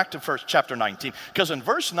going to go back to chapter 19, because in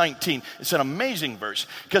verse 19, it's an amazing verse,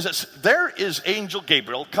 because there is Angel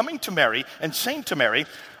Gabriel coming to Mary and saying to Mary,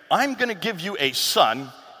 I'm going to give you a son,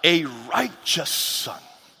 a righteous son.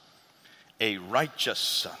 A righteous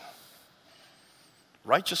son.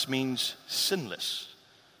 Righteous means sinless,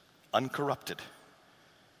 uncorrupted.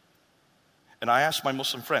 And I asked my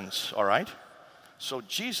Muslim friends, all right, so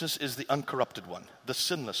Jesus is the uncorrupted one, the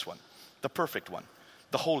sinless one, the perfect one,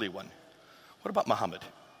 the holy one. What about Muhammad?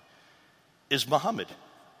 Is Muhammad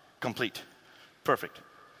complete, perfect,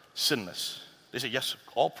 sinless? They say, yes,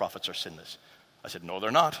 all prophets are sinless. I said, no,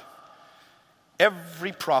 they're not.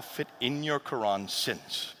 Every prophet in your Quran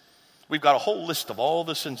sins. We've got a whole list of all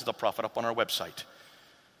the sins of the prophet up on our website.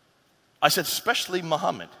 I said, especially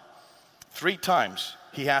Muhammad. 3 times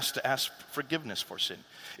he has to ask forgiveness for sin.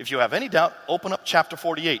 If you have any doubt, open up chapter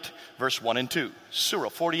 48, verse 1 and 2. Surah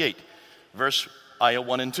 48, verse Ayah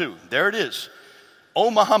 1 and 2. There it is.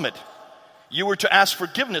 O Muhammad, you were to ask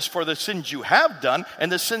forgiveness for the sins you have done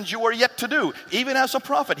and the sins you are yet to do. Even as a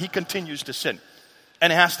prophet, he continues to sin.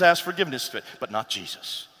 And has to ask forgiveness for it, but not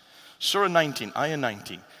Jesus. Surah 19, Ayah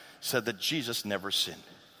 19, said that Jesus never sinned.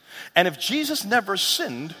 And if Jesus never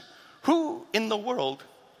sinned, who in the world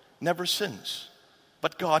never sins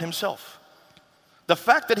but God himself? The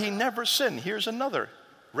fact that he never sinned, here's another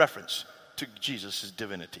reference to Jesus'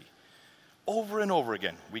 divinity. Over and over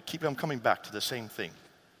again, we keep on coming back to the same thing.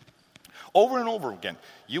 Over and over again,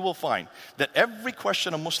 you will find that every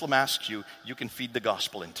question a Muslim asks you, you can feed the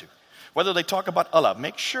gospel into. Whether they talk about Allah,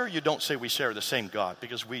 make sure you don't say we share the same God,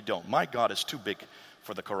 because we don't. My God is too big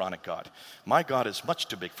for the Quranic God. My God is much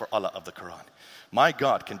too big for Allah of the Quran. My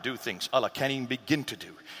God can do things Allah can't even begin to do.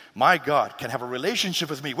 My God can have a relationship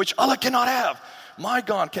with me, which Allah cannot have. My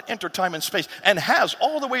God can enter time and space, and has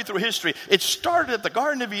all the way through history. It started at the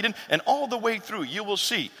Garden of Eden, and all the way through, you will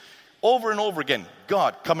see over and over again,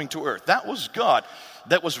 God coming to earth. That was God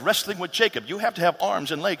that was wrestling with Jacob. You have to have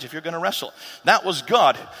arms and legs if you're going to wrestle. That was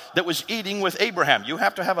God that was eating with Abraham. You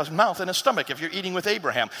have to have a mouth and a stomach if you're eating with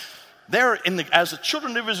Abraham. There, as the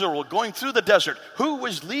children of Israel were going through the desert, who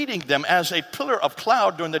was leading them as a pillar of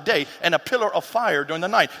cloud during the day and a pillar of fire during the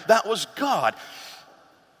night? That was God.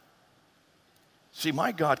 See,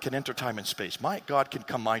 my God can enter time and space. My God can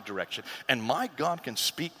come my direction. And my God can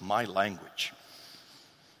speak my language.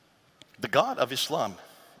 The God of Islam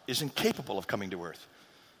is incapable of coming to earth.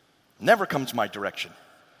 Never comes my direction.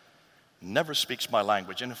 Never speaks my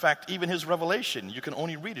language. And in fact, even his revelation, you can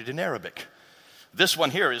only read it in Arabic. This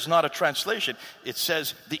one here is not a translation. It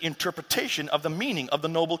says the interpretation of the meaning of the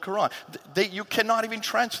Noble Quran. You cannot even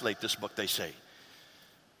translate this book, they say,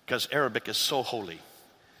 because Arabic is so holy.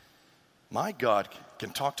 My God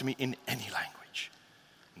can talk to me in any language.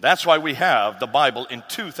 That's why we have the Bible in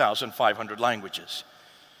 2,500 languages.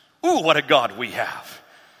 Ooh, what a God we have.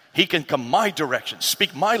 He can come my direction,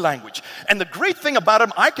 speak my language. And the great thing about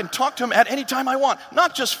him, I can talk to him at any time I want.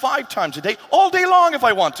 Not just 5 times a day, all day long if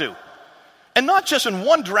I want to. And not just in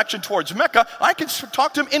one direction towards Mecca, I can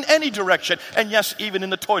talk to him in any direction. And yes, even in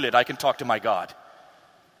the toilet, I can talk to my God.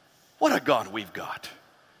 What a God we've got.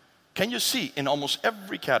 Can you see in almost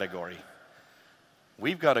every category,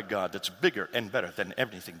 we've got a God that's bigger and better than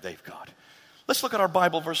everything they've got. Let's look at our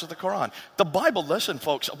Bible versus the Quran. The Bible, listen,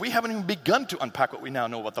 folks, we haven't even begun to unpack what we now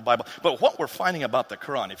know about the Bible. But what we're finding about the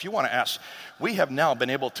Quran, if you want to ask, we have now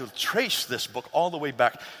been able to trace this book all the way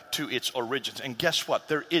back to its origins. And guess what?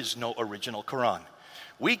 There is no original Quran.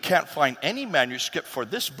 We can't find any manuscript for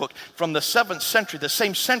this book from the 7th century, the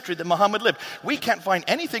same century that Muhammad lived. We can't find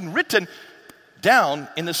anything written down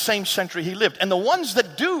in the same century he lived. And the ones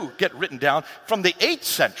that do get written down from the 8th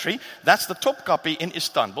century, that's the Topkapi in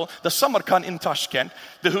Istanbul, the Samarkand in Tashkent,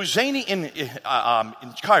 the Huzayni in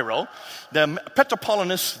Cairo, the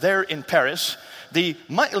Petropolitanus there in Paris, the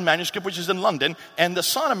Ma'il manuscript, which is in London, and the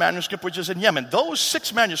Sana manuscript, which is in Yemen. Those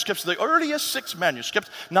 6 manuscripts, the earliest 6 manuscripts,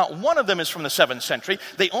 not one of them is from the 7th century.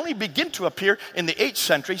 They only begin to appear in the 8th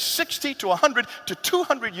century, 60 to 100 to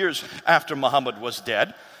 200 years after Muhammad was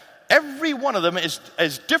dead. Every one of them is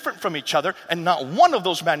different from each other, and not one of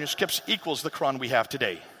those manuscripts equals the Quran we have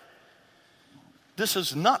today. This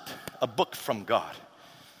is not a book from God.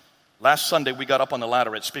 Last Sunday, we got up on the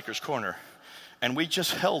ladder at Speaker's Corner, and we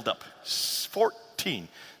just held up 14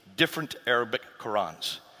 different Arabic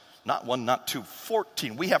Qurans. Not one, not two,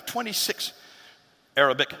 14. We have 26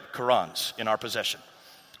 Arabic Qurans in our possession.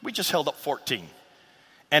 We just held up 14.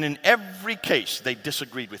 And in every case, they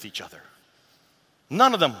disagreed with each other.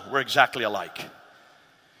 None of them were exactly alike.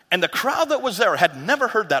 And the crowd that was there had never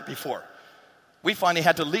heard that before. We finally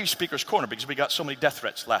had to leave Speaker's Corner because we got so many death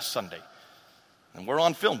threats last Sunday. And we're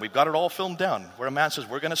on film. We've got it all filmed down. Where a man says,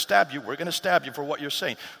 we're going to stab you. We're going to stab you for what you're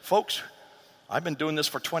saying. Folks, I've been doing this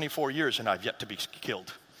for 24 years and I've yet to be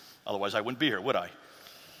killed. Otherwise, I wouldn't be here, would I?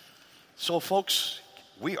 So, folks,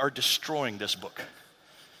 we are destroying this book.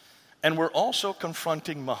 And we're also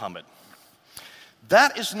confronting Muhammad.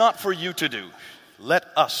 That is not for you to do. Let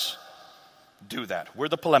us do that. We're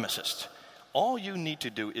the polemicists. All you need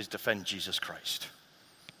to do is defend Jesus Christ.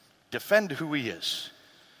 Defend who he is.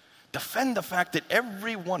 Defend the fact that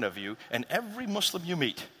every one of you and every Muslim you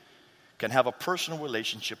meet can have a personal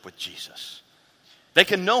relationship with Jesus. They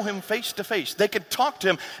can know him face to face. They can talk to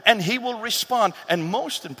him and he will respond. And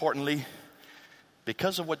most importantly,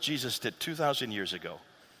 because of what Jesus did 2,000 years ago,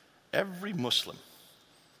 every Muslim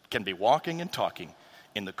can be walking and talking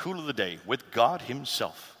in the cool of the day with God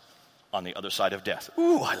himself on the other side of death.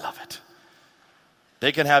 Ooh, I love it.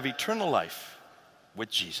 They can have eternal life with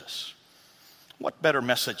Jesus. What better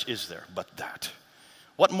message is there but that?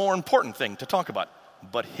 What more important thing to talk about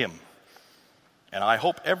but him? And I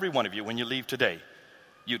hope every one of you, when you leave today,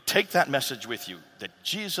 you take that message with you, that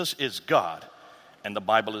Jesus is God and the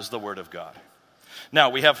Bible is the Word of God. Now,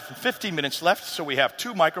 we have 15 minutes left, so we have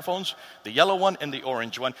 2 microphones, the yellow one and the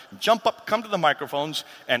orange one. Jump up, come to the microphones,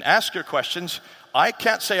 and ask your questions. I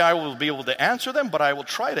can't say I will be able to answer them, but I will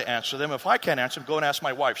try to answer them. If I can't answer them, go and ask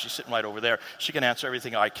my wife. She's sitting right over there. She can answer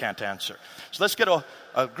everything I can't answer. So let's get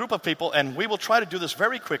a group of people, and we will try to do this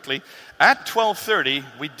very quickly. At 12:30,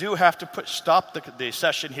 we do have to stop the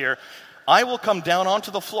session here. I will come down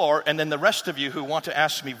onto the floor, and then the rest of you who want to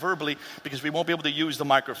ask me verbally, because we won't be able to use the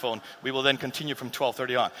microphone, we will then continue from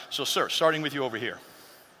 12:30 on. So, sir, starting with you over here.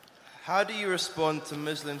 How do you respond to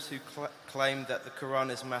Muslims who claim that the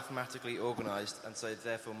Quran is mathematically organized and so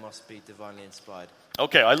therefore must be divinely inspired?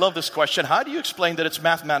 Okay, I love this question. How do you explain that it's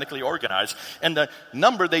mathematically organized? And the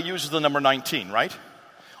number they use is the number 19, right?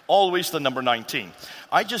 Always the number 19.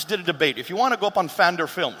 I just did a debate. If you want to go up on Fander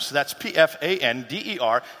Films, that's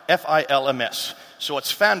P-F-A-N-D-E-R-F-I-L-M-S. So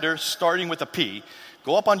it's Fander starting with a P.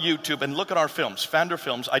 Go up on YouTube and look at our films, Fander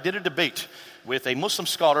Films. I did a debate with a Muslim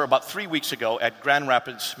scholar about 3 weeks ago at Grand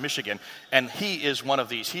Rapids, Michigan, and he is one of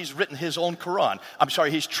these. He's written his own Quran.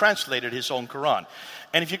 He's translated his own Quran.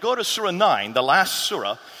 And if you go to Surah 9, the last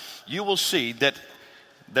surah, you will see that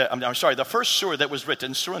the first surah that was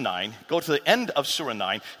written, Surah 9, go to the end of Surah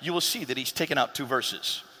 9, you will see that he's taken out 2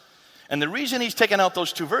 verses. And the reason he's taken out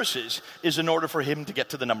those 2 verses is in order for him to get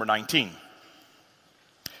to the number 19.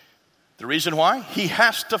 The reason why? He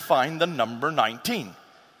has to find the number 19.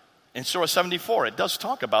 In Surah 74, it does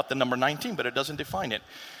talk about the number 19, but it doesn't define it.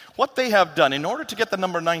 What they have done, in order to get the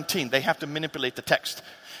number 19, they have to manipulate the text.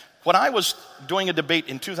 When I was doing a debate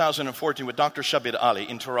in 2014 with Dr. Shabir Ali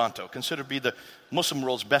in Toronto, considered to be the Muslim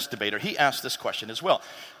world's best debater, he asked this question as well.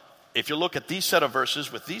 If you look at these set of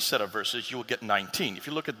verses with these set of verses, you will get 19. If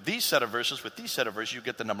you look at these set of verses with these set of verses, you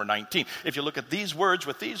get the number 19. If you look at these words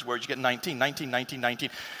with these words, you get 19, 19, 19, 19.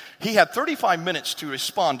 He had 35 minutes to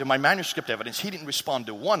respond to my manuscript evidence. He didn't respond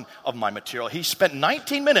to one of my material. He spent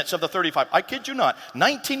 19 minutes of the 35. I kid you not,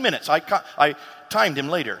 19 minutes. I timed him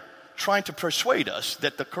later, trying to persuade us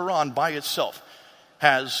that the Quran by itself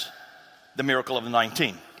has the miracle of the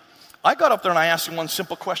 19. I got up there and I asked him one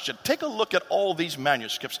simple question. Take a look at all these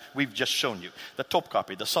manuscripts we've just shown you. The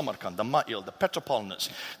Topkapi, the Samarkand, the Ma'il, the Petropolitan,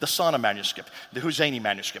 the Sana manuscript, the Husseini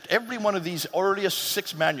manuscript. Every one of these earliest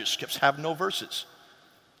 6 manuscripts have no verses.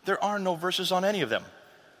 There are no verses on any of them.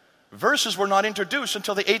 Verses were not introduced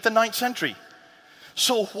until the 8th and 9th century.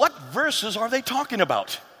 So what verses are they talking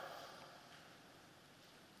about?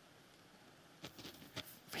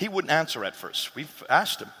 He wouldn't answer at first. We've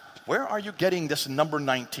asked him, where are you getting this number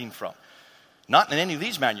 19 from? Not in any of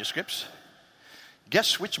these manuscripts.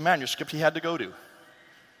 Guess which manuscript he had to go to?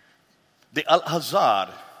 The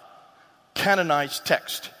Al-Azhar canonized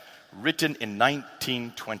text written in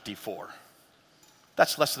 1924.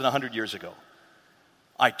 That's less than 100 years ago.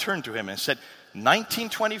 I turned to him and said,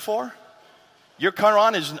 1924? Your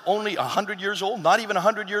Quran is only 100 years old, not even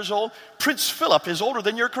 100 years old? Prince Philip is older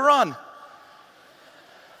than your Quran.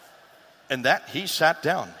 And that he sat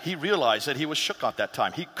down. He realized that he was shook at that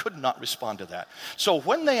time. He could not respond to that. So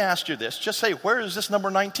when they ask you this, just say, where is this number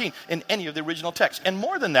 19 in any of the original texts? And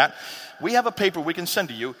more than that, we have a paper we can send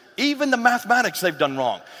to you. Even the mathematics they've done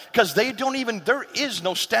wrong. Because there is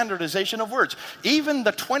no standardization of words. Even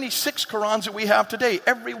the 26 Qurans that we have today,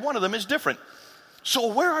 every one of them is different.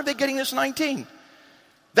 So where are they getting this 19?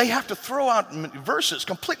 They have to throw out verses,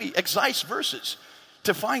 completely excise verses,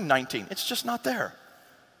 to find 19. It's just not there.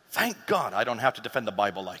 Thank God I don't have to defend the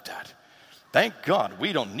Bible like that. Thank God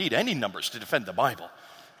we don't need any numbers to defend the Bible.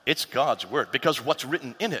 It's God's word because what's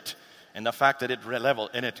written in it and the fact that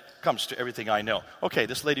it comes to everything I know. Okay,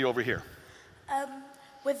 this lady over here.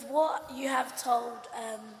 With what you have told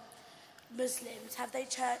Muslims, have they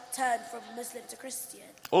turned from Muslim to Christian?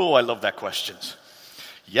 Oh, I love that question.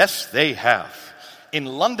 Yes, they have. In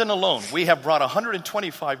London alone, we have brought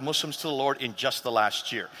 125 Muslims to the Lord in just the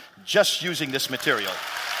last year, just using this material.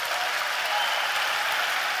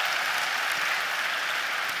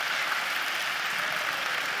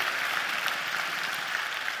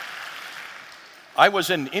 I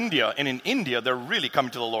was in India, and in India, they're really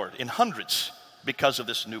coming to the Lord in hundreds because of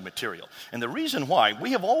this new material. And the reason why,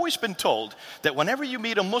 we have always been told that whenever you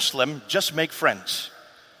meet a Muslim, just make friends.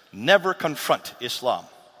 Never confront Islam.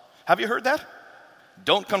 Have you heard that?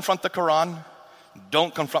 Don't confront the Quran.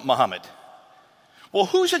 Don't confront Muhammad. Well,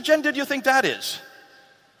 whose agenda do you think that is?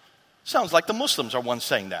 Sounds like the Muslims are ones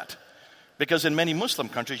saying that. Because in many Muslim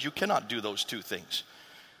countries, you cannot do those two things.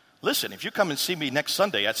 Listen, if you come and see me next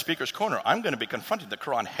Sunday at Speaker's Corner, I'm going to be confronting the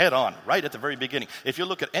Quran head on, right at the very beginning. If you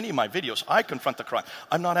look at any of my videos, I confront the Quran.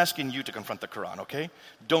 I'm not asking you to confront the Quran, okay?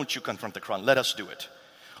 Don't you confront the Quran. Let us do it.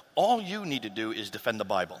 All you need to do is defend the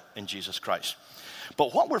Bible in Jesus Christ.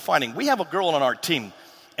 But what we're finding, we have a girl on our team,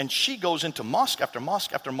 and she goes into mosque after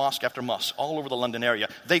mosque after mosque after mosque all over the London area.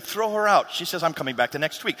 They throw her out. She says, I'm coming back the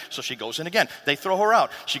next week. So she goes in again. They throw her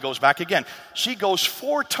out. She goes back again. She goes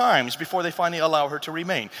 4 times before they finally allow her to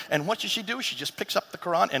remain. And what does she do? She just picks up the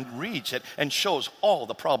Quran and reads it and shows all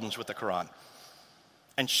the problems with the Quran.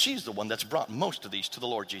 And she's the one that's brought most of these to the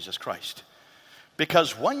Lord Jesus Christ.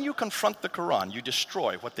 Because when you confront the Quran, you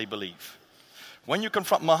destroy what they believe. When you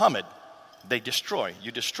confront Muhammad, you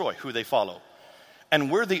destroy who they follow. And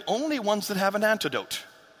we're the only ones that have an antidote.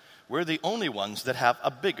 We're the only ones that have a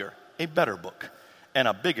better book, and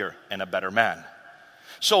a bigger and a better man.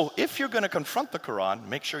 So if you're going to confront the Quran,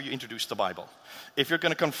 make sure you introduce the Bible. If you're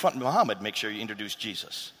going to confront Muhammad, make sure you introduce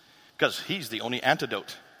Jesus. Because he's the only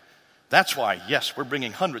antidote. That's why, yes, we're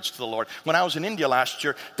bringing hundreds to the Lord. When I was in India last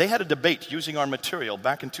year, they had a debate using our material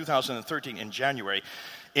back in 2013 in January.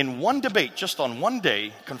 In one debate, just on one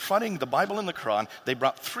day, confronting the Bible and the Quran, they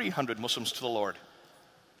brought 300 Muslims to the Lord.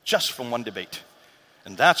 Just from one debate.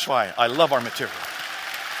 And that's why I love our material.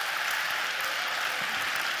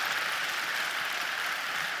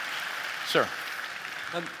 Sir.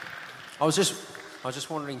 I was just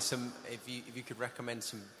wondering if you could recommend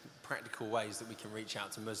some practical ways that we can reach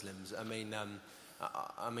out to Muslims. I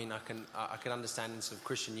can understand in sort of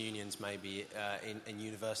Christian unions maybe in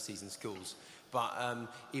universities and schools. But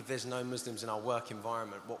if there's no Muslims in our work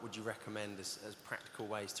environment, what would you recommend as practical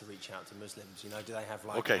ways to reach out to Muslims? You know, do they have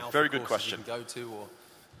like okay, very good question. You can go to, or?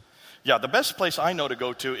 Yeah, the best place I know to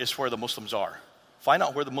go to is where the Muslims are. Find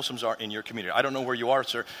out where the Muslims are in your community. I don't know where you are,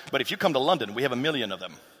 sir, but if you come to London, we have 1 million of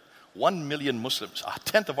them. 1 million Muslims.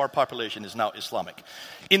 1/10 of our population is now Islamic.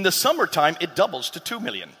 In the summertime, it doubles to 2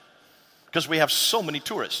 million because we have so many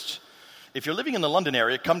tourists. If you're living in the London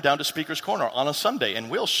area, come down to Speaker's Corner on a Sunday, and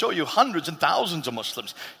we'll show you hundreds and thousands of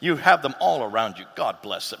Muslims. You have them all around you. God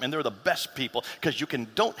bless them. And they're the best people because you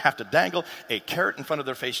don't have to dangle a carrot in front of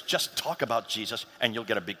their face. Just talk about Jesus, and you'll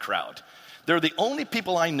get a big crowd. They're the only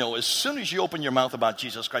people I know, as soon as you open your mouth about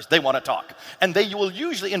Jesus Christ, they want to talk. And they will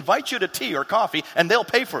usually invite you to tea or coffee, and they'll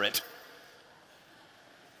pay for it.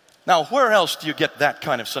 Now, where else do you get that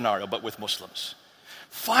kind of scenario but with Muslims?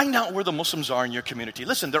 Find out where the Muslims are in your community.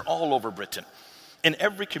 Listen, they're all over Britain. In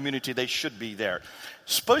every community, they should be there.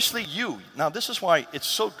 Especially you. Now, this is why it's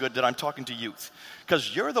so good that I'm talking to youth.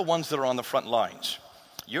 Because you're the ones that are on the front lines.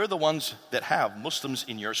 You're the ones that have Muslims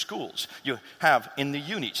in your schools. You have in the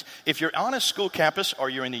unis. If you're on a school campus or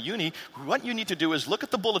you're in a uni, what you need to do is look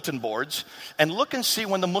at the bulletin boards and look and see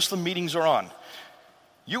when the Muslim meetings are on.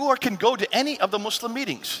 You can go to any of the Muslim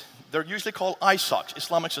meetings. They're usually called ISOCs,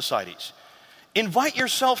 Islamic Societies. Invite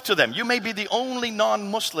yourself to them. You may be the only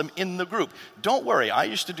non-Muslim in the group. Don't worry. I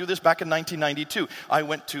used to do this back in 1992. I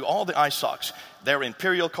went to all the ISOCs. there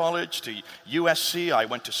Imperial College, to USC, I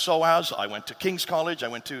went to SOAS, I went to King's College, I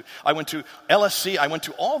went to LSC, I went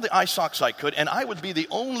to all the ISOCs I could, and I would be the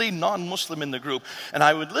only non-Muslim in the group, and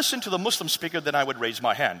I would listen to the Muslim speaker, then I would raise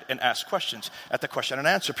my hand and ask questions at the question and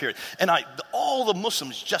answer period. And all the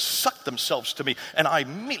Muslims just sucked themselves to me, and I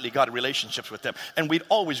immediately got relationships with them, and we'd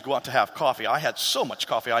always go out to have coffee. I had so much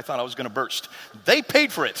coffee, I thought I was going to burst. They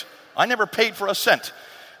paid for it. I never paid for a cent.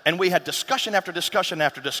 And we had discussion after discussion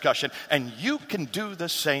after discussion, and you can do the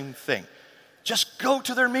same thing. Just go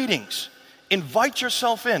to their meetings. Invite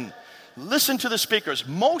yourself in. Listen to the speakers.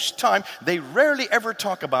 Most time, they rarely ever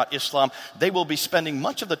talk about Islam. They will be spending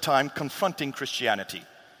much of the time confronting Christianity.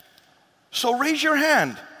 So raise your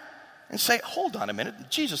hand and say, hold on a minute,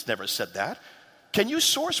 Jesus never said that. Can you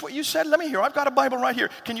source what you said? Let me hear. I've got a Bible right here.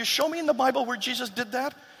 Can you show me in the Bible where Jesus did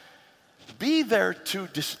that? Be there to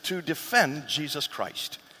defend Jesus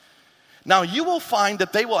Christ. Now, you will find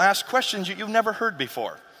that they will ask questions you've never heard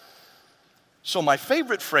before. So my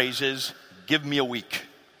favorite phrase is, give me a week.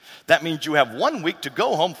 That means you have 1 week to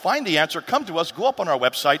go home, find the answer, come to us, go up on our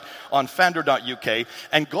website on fander.uk,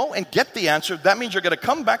 and go and get the answer. That means you're going to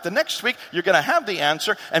come back the next week, you're going to have the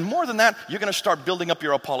answer, and more than that, you're going to start building up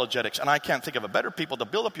your apologetics. And I can't think of a better people to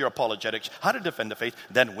build up your apologetics, how to defend the faith,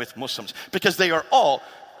 than with Muslims. Because they are all,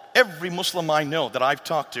 every Muslim I know that I've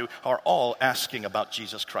talked to, are all asking about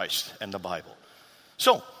Jesus Christ and the Bible.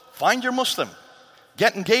 So, find your Muslim,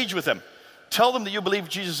 get engaged with them, tell them that you believe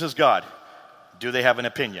Jesus is God. Do they have an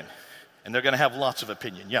opinion? And they're going to have lots of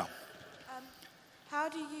opinion, yeah. How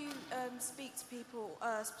do you speak to people,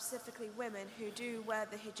 specifically women, who do wear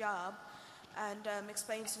the hijab, and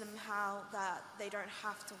explain to them how that they don't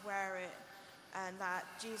have to wear it, and that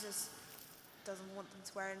Jesus doesn't want them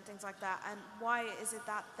to wear it, and things like that? And why is it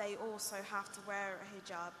that they also have to wear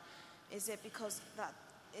a hijab? Is it because that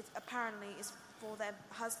it apparently is for their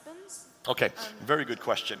husbands? Okay, very good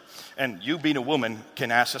question. And you being a woman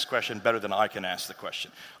can ask this question better than I can ask the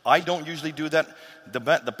question. I don't usually do that.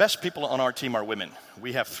 The best people on our team are women.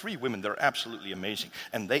 We have 3 women that are absolutely amazing,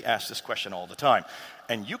 and they ask this question all the time.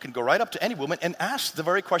 And you can go right up to any woman and ask the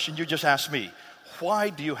very question you just asked me. Why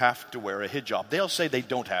do you have to wear a hijab? They'll say they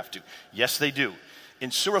don't have to. Yes, they do. In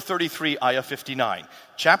Surah 33, Ayah 59,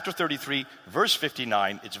 chapter 33, verse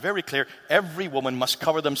 59, it's very clear, every woman must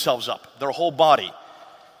cover themselves up, their whole body,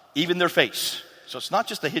 even their face. So it's not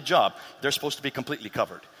just a hijab, they're supposed to be completely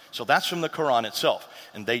covered. So that's from the Quran itself,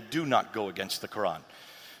 and they do not go against the Quran.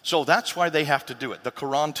 So that's why they have to do it. The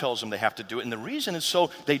Quran tells them they have to do it, and the reason is so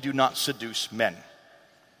they do not seduce men.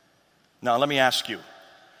 Now let me ask you,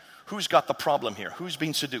 who's got the problem here? Who's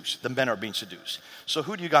being seduced? The men are being seduced. So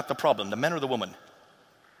who do you got the problem, the men or the woman?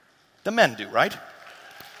 The men do, right?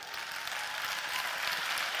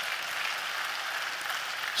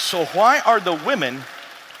 So why are the women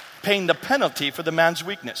paying the penalty for the man's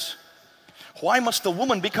weakness? Why must the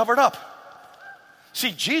woman be covered up?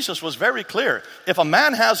 See, Jesus was very clear. If a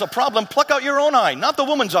man has a problem, pluck out your own eye, not the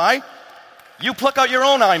woman's eye. You pluck out your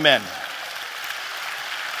own eye, men.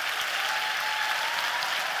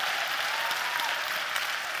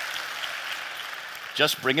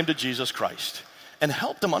 Just bring him to Jesus Christ and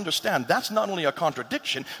help them understand that's not only a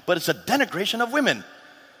contradiction, but it's a denigration of women.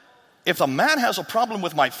 If a man has a problem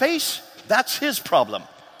with my face, that's his problem,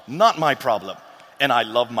 not my problem. And I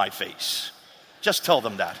love my face. Just tell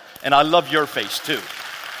them that. And I love your face too.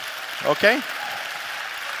 Okay?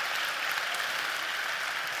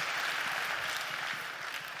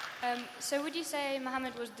 So would you say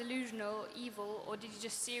Muhammad was delusional, evil, or did he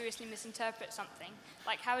just seriously misinterpret something?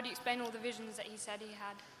 Like, how would you explain all the visions that he said he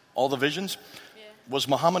had? All the visions? Yeah. Was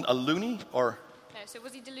Muhammad a loony or? No, so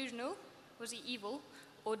was he delusional? Was he evil?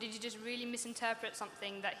 Or did he just really misinterpret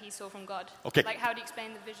something that he saw from God? Okay. Like, how do you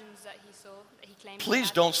explain the visions that he saw, that he claimed?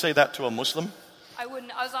 Please don't say that to a Muslim. I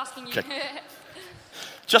wouldn't. I was asking you. Okay.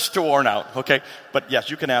 Just to warn out, okay? But yes,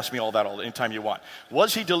 you can ask me all that anytime you want.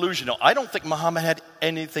 Was he delusional? I don't think Muhammad had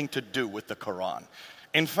anything to do with the Quran.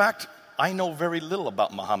 In fact, I know very little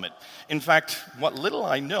about Muhammad. In fact, what little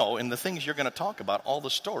I know, and the things you're going to talk about, all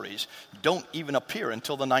the stories, don't even appear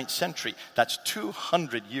until the 9th century. That's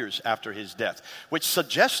 200 years after his death, which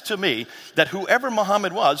suggests to me that whoever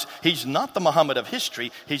Muhammad was, he's not the Muhammad of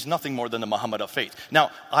history, he's nothing more than the Muhammad of faith.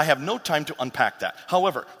 Now, I have no time to unpack that.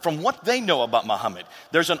 However, from what they know about Muhammad,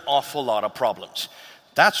 there's an awful lot of problems.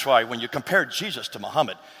 That's why when you compare Jesus to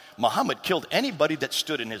Muhammad, Muhammad killed anybody that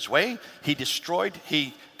stood in his way. He destroyed,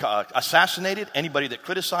 he assassinated anybody that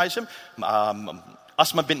criticized him.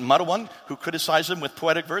 Asma bint Marwan, who criticized him with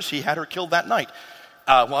poetic verse, he had her killed that night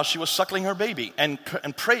while she was suckling her baby and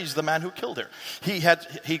praised the man who killed her.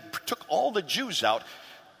 He took all the Jews out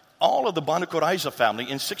all of the Banu Qurayza family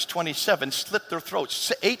in 627 slit their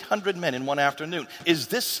throats, 800 men in one afternoon. Is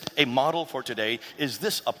this a model for today? Is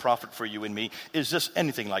this a prophet for you and me? Is this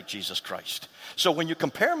anything like Jesus Christ? So when you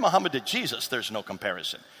compare Muhammad to Jesus, there's no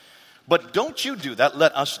comparison. But don't you do that,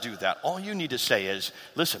 let us do that. All you need to say is,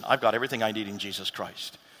 listen, I've got everything I need in Jesus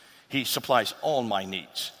Christ. He supplies all my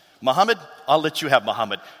needs. Muhammad, I'll let you have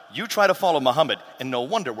Muhammad. You try to follow Muhammad, and no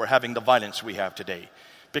wonder we're having the violence we have today.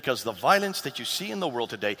 Because the violence that you see in the world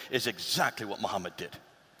today is exactly what Muhammad did.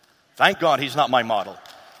 Thank God he's not my model.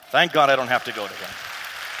 Thank God I don't have to go to him.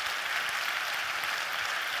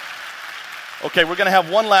 Okay, we're going to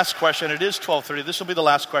have one last question. It is 12:30. This will be the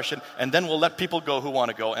last question, and then we'll let people go who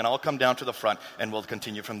want to go, and I'll come down to the front, and we'll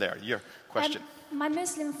continue from there. Your question. My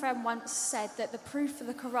Muslim friend once said that the proof of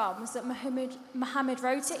the Quran was that Muhammad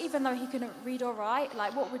wrote it, even though he couldn't read or write.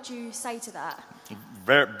 Like, what would you say to that?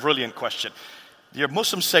 Very brilliant question. Your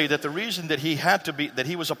Muslims say that the reason that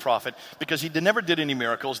he was a prophet, because he never did any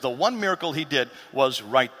miracles. The one miracle he did was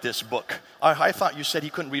write this book. I thought you said he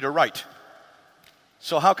couldn't read or write.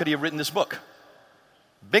 So how could he have written this book?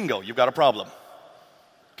 Bingo, you've got a problem.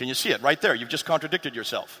 Can you see it right there? You've just contradicted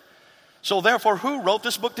yourself. So therefore, who wrote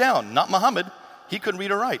this book down? Not Muhammad. He couldn't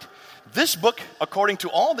read or write. This book, according to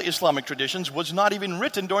all the Islamic traditions, was not even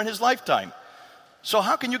written during his lifetime. So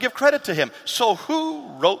how can you give credit to him? So who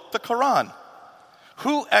wrote the Quran?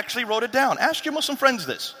 Who actually wrote it down? Ask your Muslim friends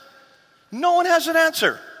this. No one has an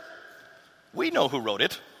answer. We know who wrote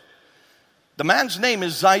it. The man's name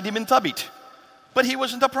is Zayd ibn Thabit, but he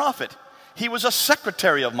wasn't a prophet. He was a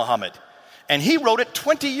secretary of Muhammad, and he wrote it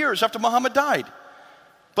 20 years after Muhammad died.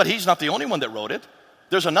 But he's not the only one that wrote it.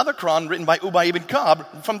 There's another Quran written by Ubay ibn Ka'b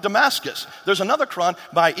from Damascus. There's another Quran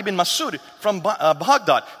by Ibn Masud from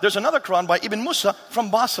Baghdad. There's another Quran by Ibn Musa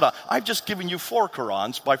from Basra. I've just given you 4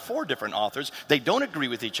 Qurans by 4 different authors. They don't agree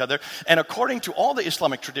with each other. And according to all the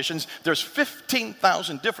Islamic traditions, there's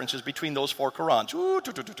 15,000 differences between those 4 Qurans.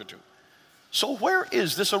 So where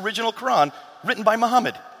is this original Quran written by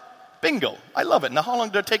Muhammad? Bingo. I love it. Now how long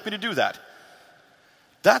did it take me to do that?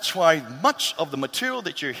 That's why much of the material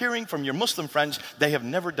that you're hearing from your Muslim friends, they have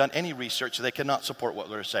never done any research, so they cannot support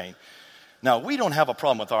what we're saying. Now, we don't have a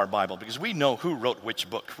problem with our Bible because we know who wrote which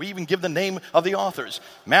book. We even give the name of the authors.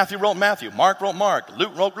 Matthew wrote Matthew, Mark wrote Mark,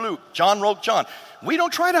 Luke wrote Luke, John wrote John. We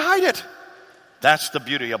don't try to hide it. That's the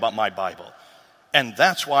beauty about my Bible. And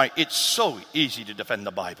that's why it's so easy to defend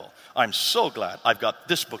the Bible. I'm so glad I've got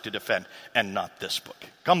this book to defend and not this book.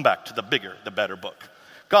 Come back to the bigger, the better book.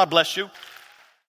 God bless you.